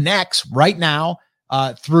connects right now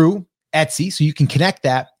through Etsy. So you can connect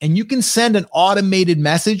that and you can send an automated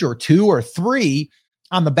message or 2 or 3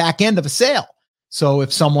 on the back end of a sale. So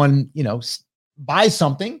if someone, buys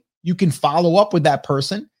something, you can follow up with that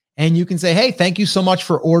person and you can say, hey, thank you so much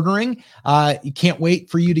for ordering. You can't wait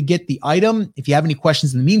for you to get the item. If you have any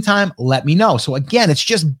questions in the meantime, let me know. So again, it's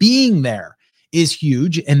just being there is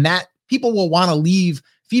huge, and that people will want to leave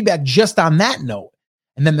feedback just on that note.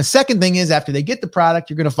 And then the second thing is after they get the product,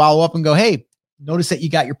 you're going to follow up and go, hey, notice that you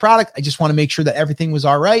got your product. I just want to make sure that everything was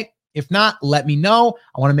all right. If not, let me know.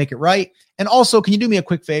 I want to make it right. And also, can you do me a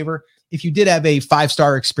quick favor? If you did have a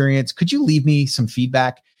 5-star experience, could you leave me some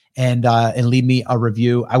feedback and leave me a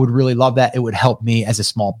review? I would really love that. It would help me as a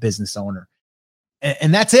small business owner.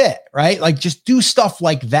 And that's it, right? Like just do stuff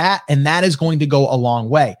like that. And that is going to go a long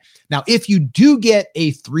way. Now, if you do get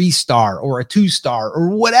a 3-star or a 2-star or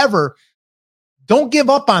whatever, don't give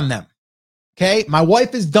up on them. Okay. My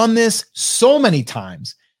wife has done this so many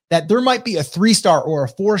times that there might be a 3-star or a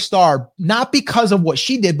 4-star, not because of what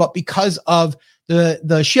she did, but because of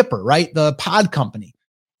the shipper, right? The pod company.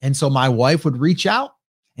 And so my wife would reach out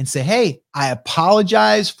and say, hey, I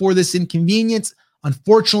apologize for this inconvenience.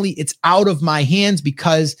 Unfortunately, it's out of my hands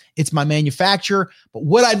because it's my manufacturer. But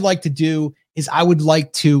what I'd like to do is I would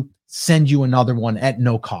like to send you another one at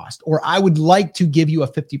no cost, or I would like to give you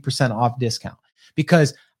a 50% off discount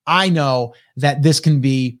because I know that this can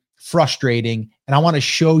be frustrating and I want to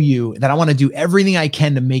show you that I want to do everything I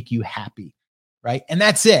can to make you happy. Right. And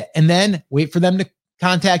that's it. And then wait for them to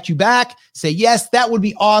contact you back, say, yes, that would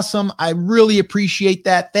be awesome. I really appreciate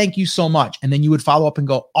that. Thank you so much. And then you would follow up and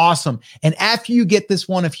go, awesome. And after you get this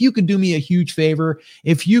one, if you could do me a huge favor,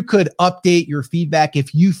 if you could update your feedback,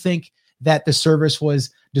 if you think that the service was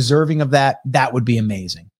deserving of that, that would be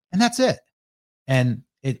amazing. And that's it. And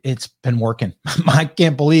it's been working. I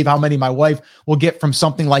can't believe how many my wife will get from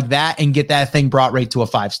something like that and get that thing brought right to a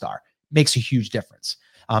 5-star. Makes a huge difference.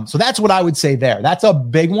 So that's what I would say there. That's a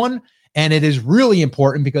big one. And it is really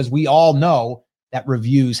important because we all know that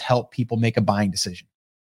reviews help people make a buying decision.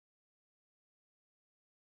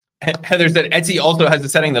 Heather said Etsy also has a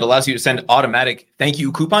setting that allows you to send automatic thank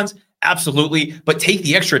you coupons. Absolutely. But take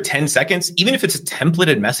the extra 10 seconds, even if it's a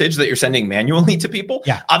templated message that you're sending manually to people.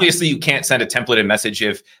 Yeah. Obviously, you can't send a templated message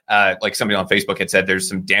if like somebody on Facebook had said there's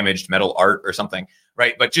some damaged metal art or something,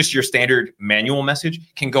 right? But just your standard manual message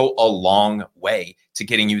can go a long way to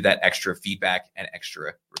getting you that extra feedback and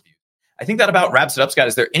extra review. I think that about wraps it up, Scott.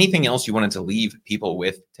 Is there anything else you wanted to leave people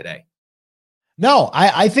with today? No,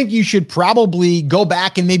 I think you should probably go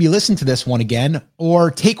back and maybe listen to this one again or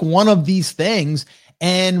take one of these things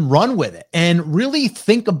and run with it and really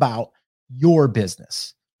think about your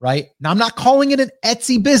business, right? Now, I'm not calling it an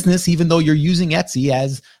Etsy business, even though you're using Etsy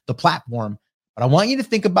as the platform, but I want you to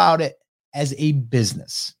think about it as a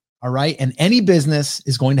business, All right. And any business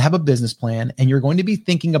is going to have a business plan, and you're going to be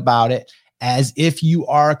thinking about it as if you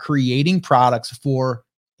are creating products for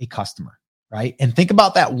a customer, right? And think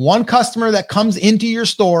about that one customer that comes into your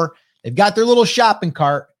store. They've got their little shopping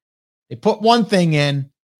cart. They put one thing in.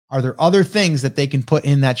 Are there other things that they can put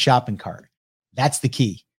in that shopping cart? That's the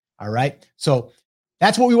key. All right. So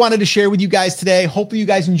that's what we wanted to share with you guys today. Hopefully you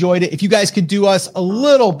guys enjoyed it. If you guys could do us a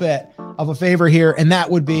little bit of a favor here, and that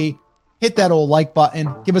would be hit that old like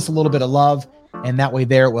button, give us a little bit of love. And that way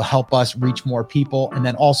there, it will help us reach more people. And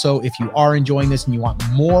then also, if you are enjoying this and you want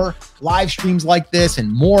more live streams like this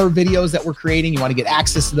and more videos that we're creating, you want to get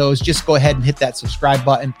access to those, just go ahead and hit that subscribe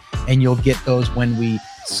button, and you'll get those when we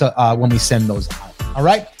send those out. All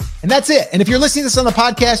right. And that's it. And if you're listening to this on the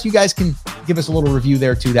podcast, you guys can give us a little review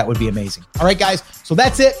there too. That would be amazing. All right, guys. So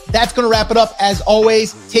that's it. That's going to wrap it up. As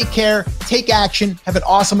always, take care, take action, have an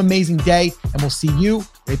awesome, amazing day. And we'll see you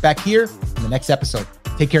right back here in the next episode.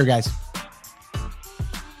 Take care, guys.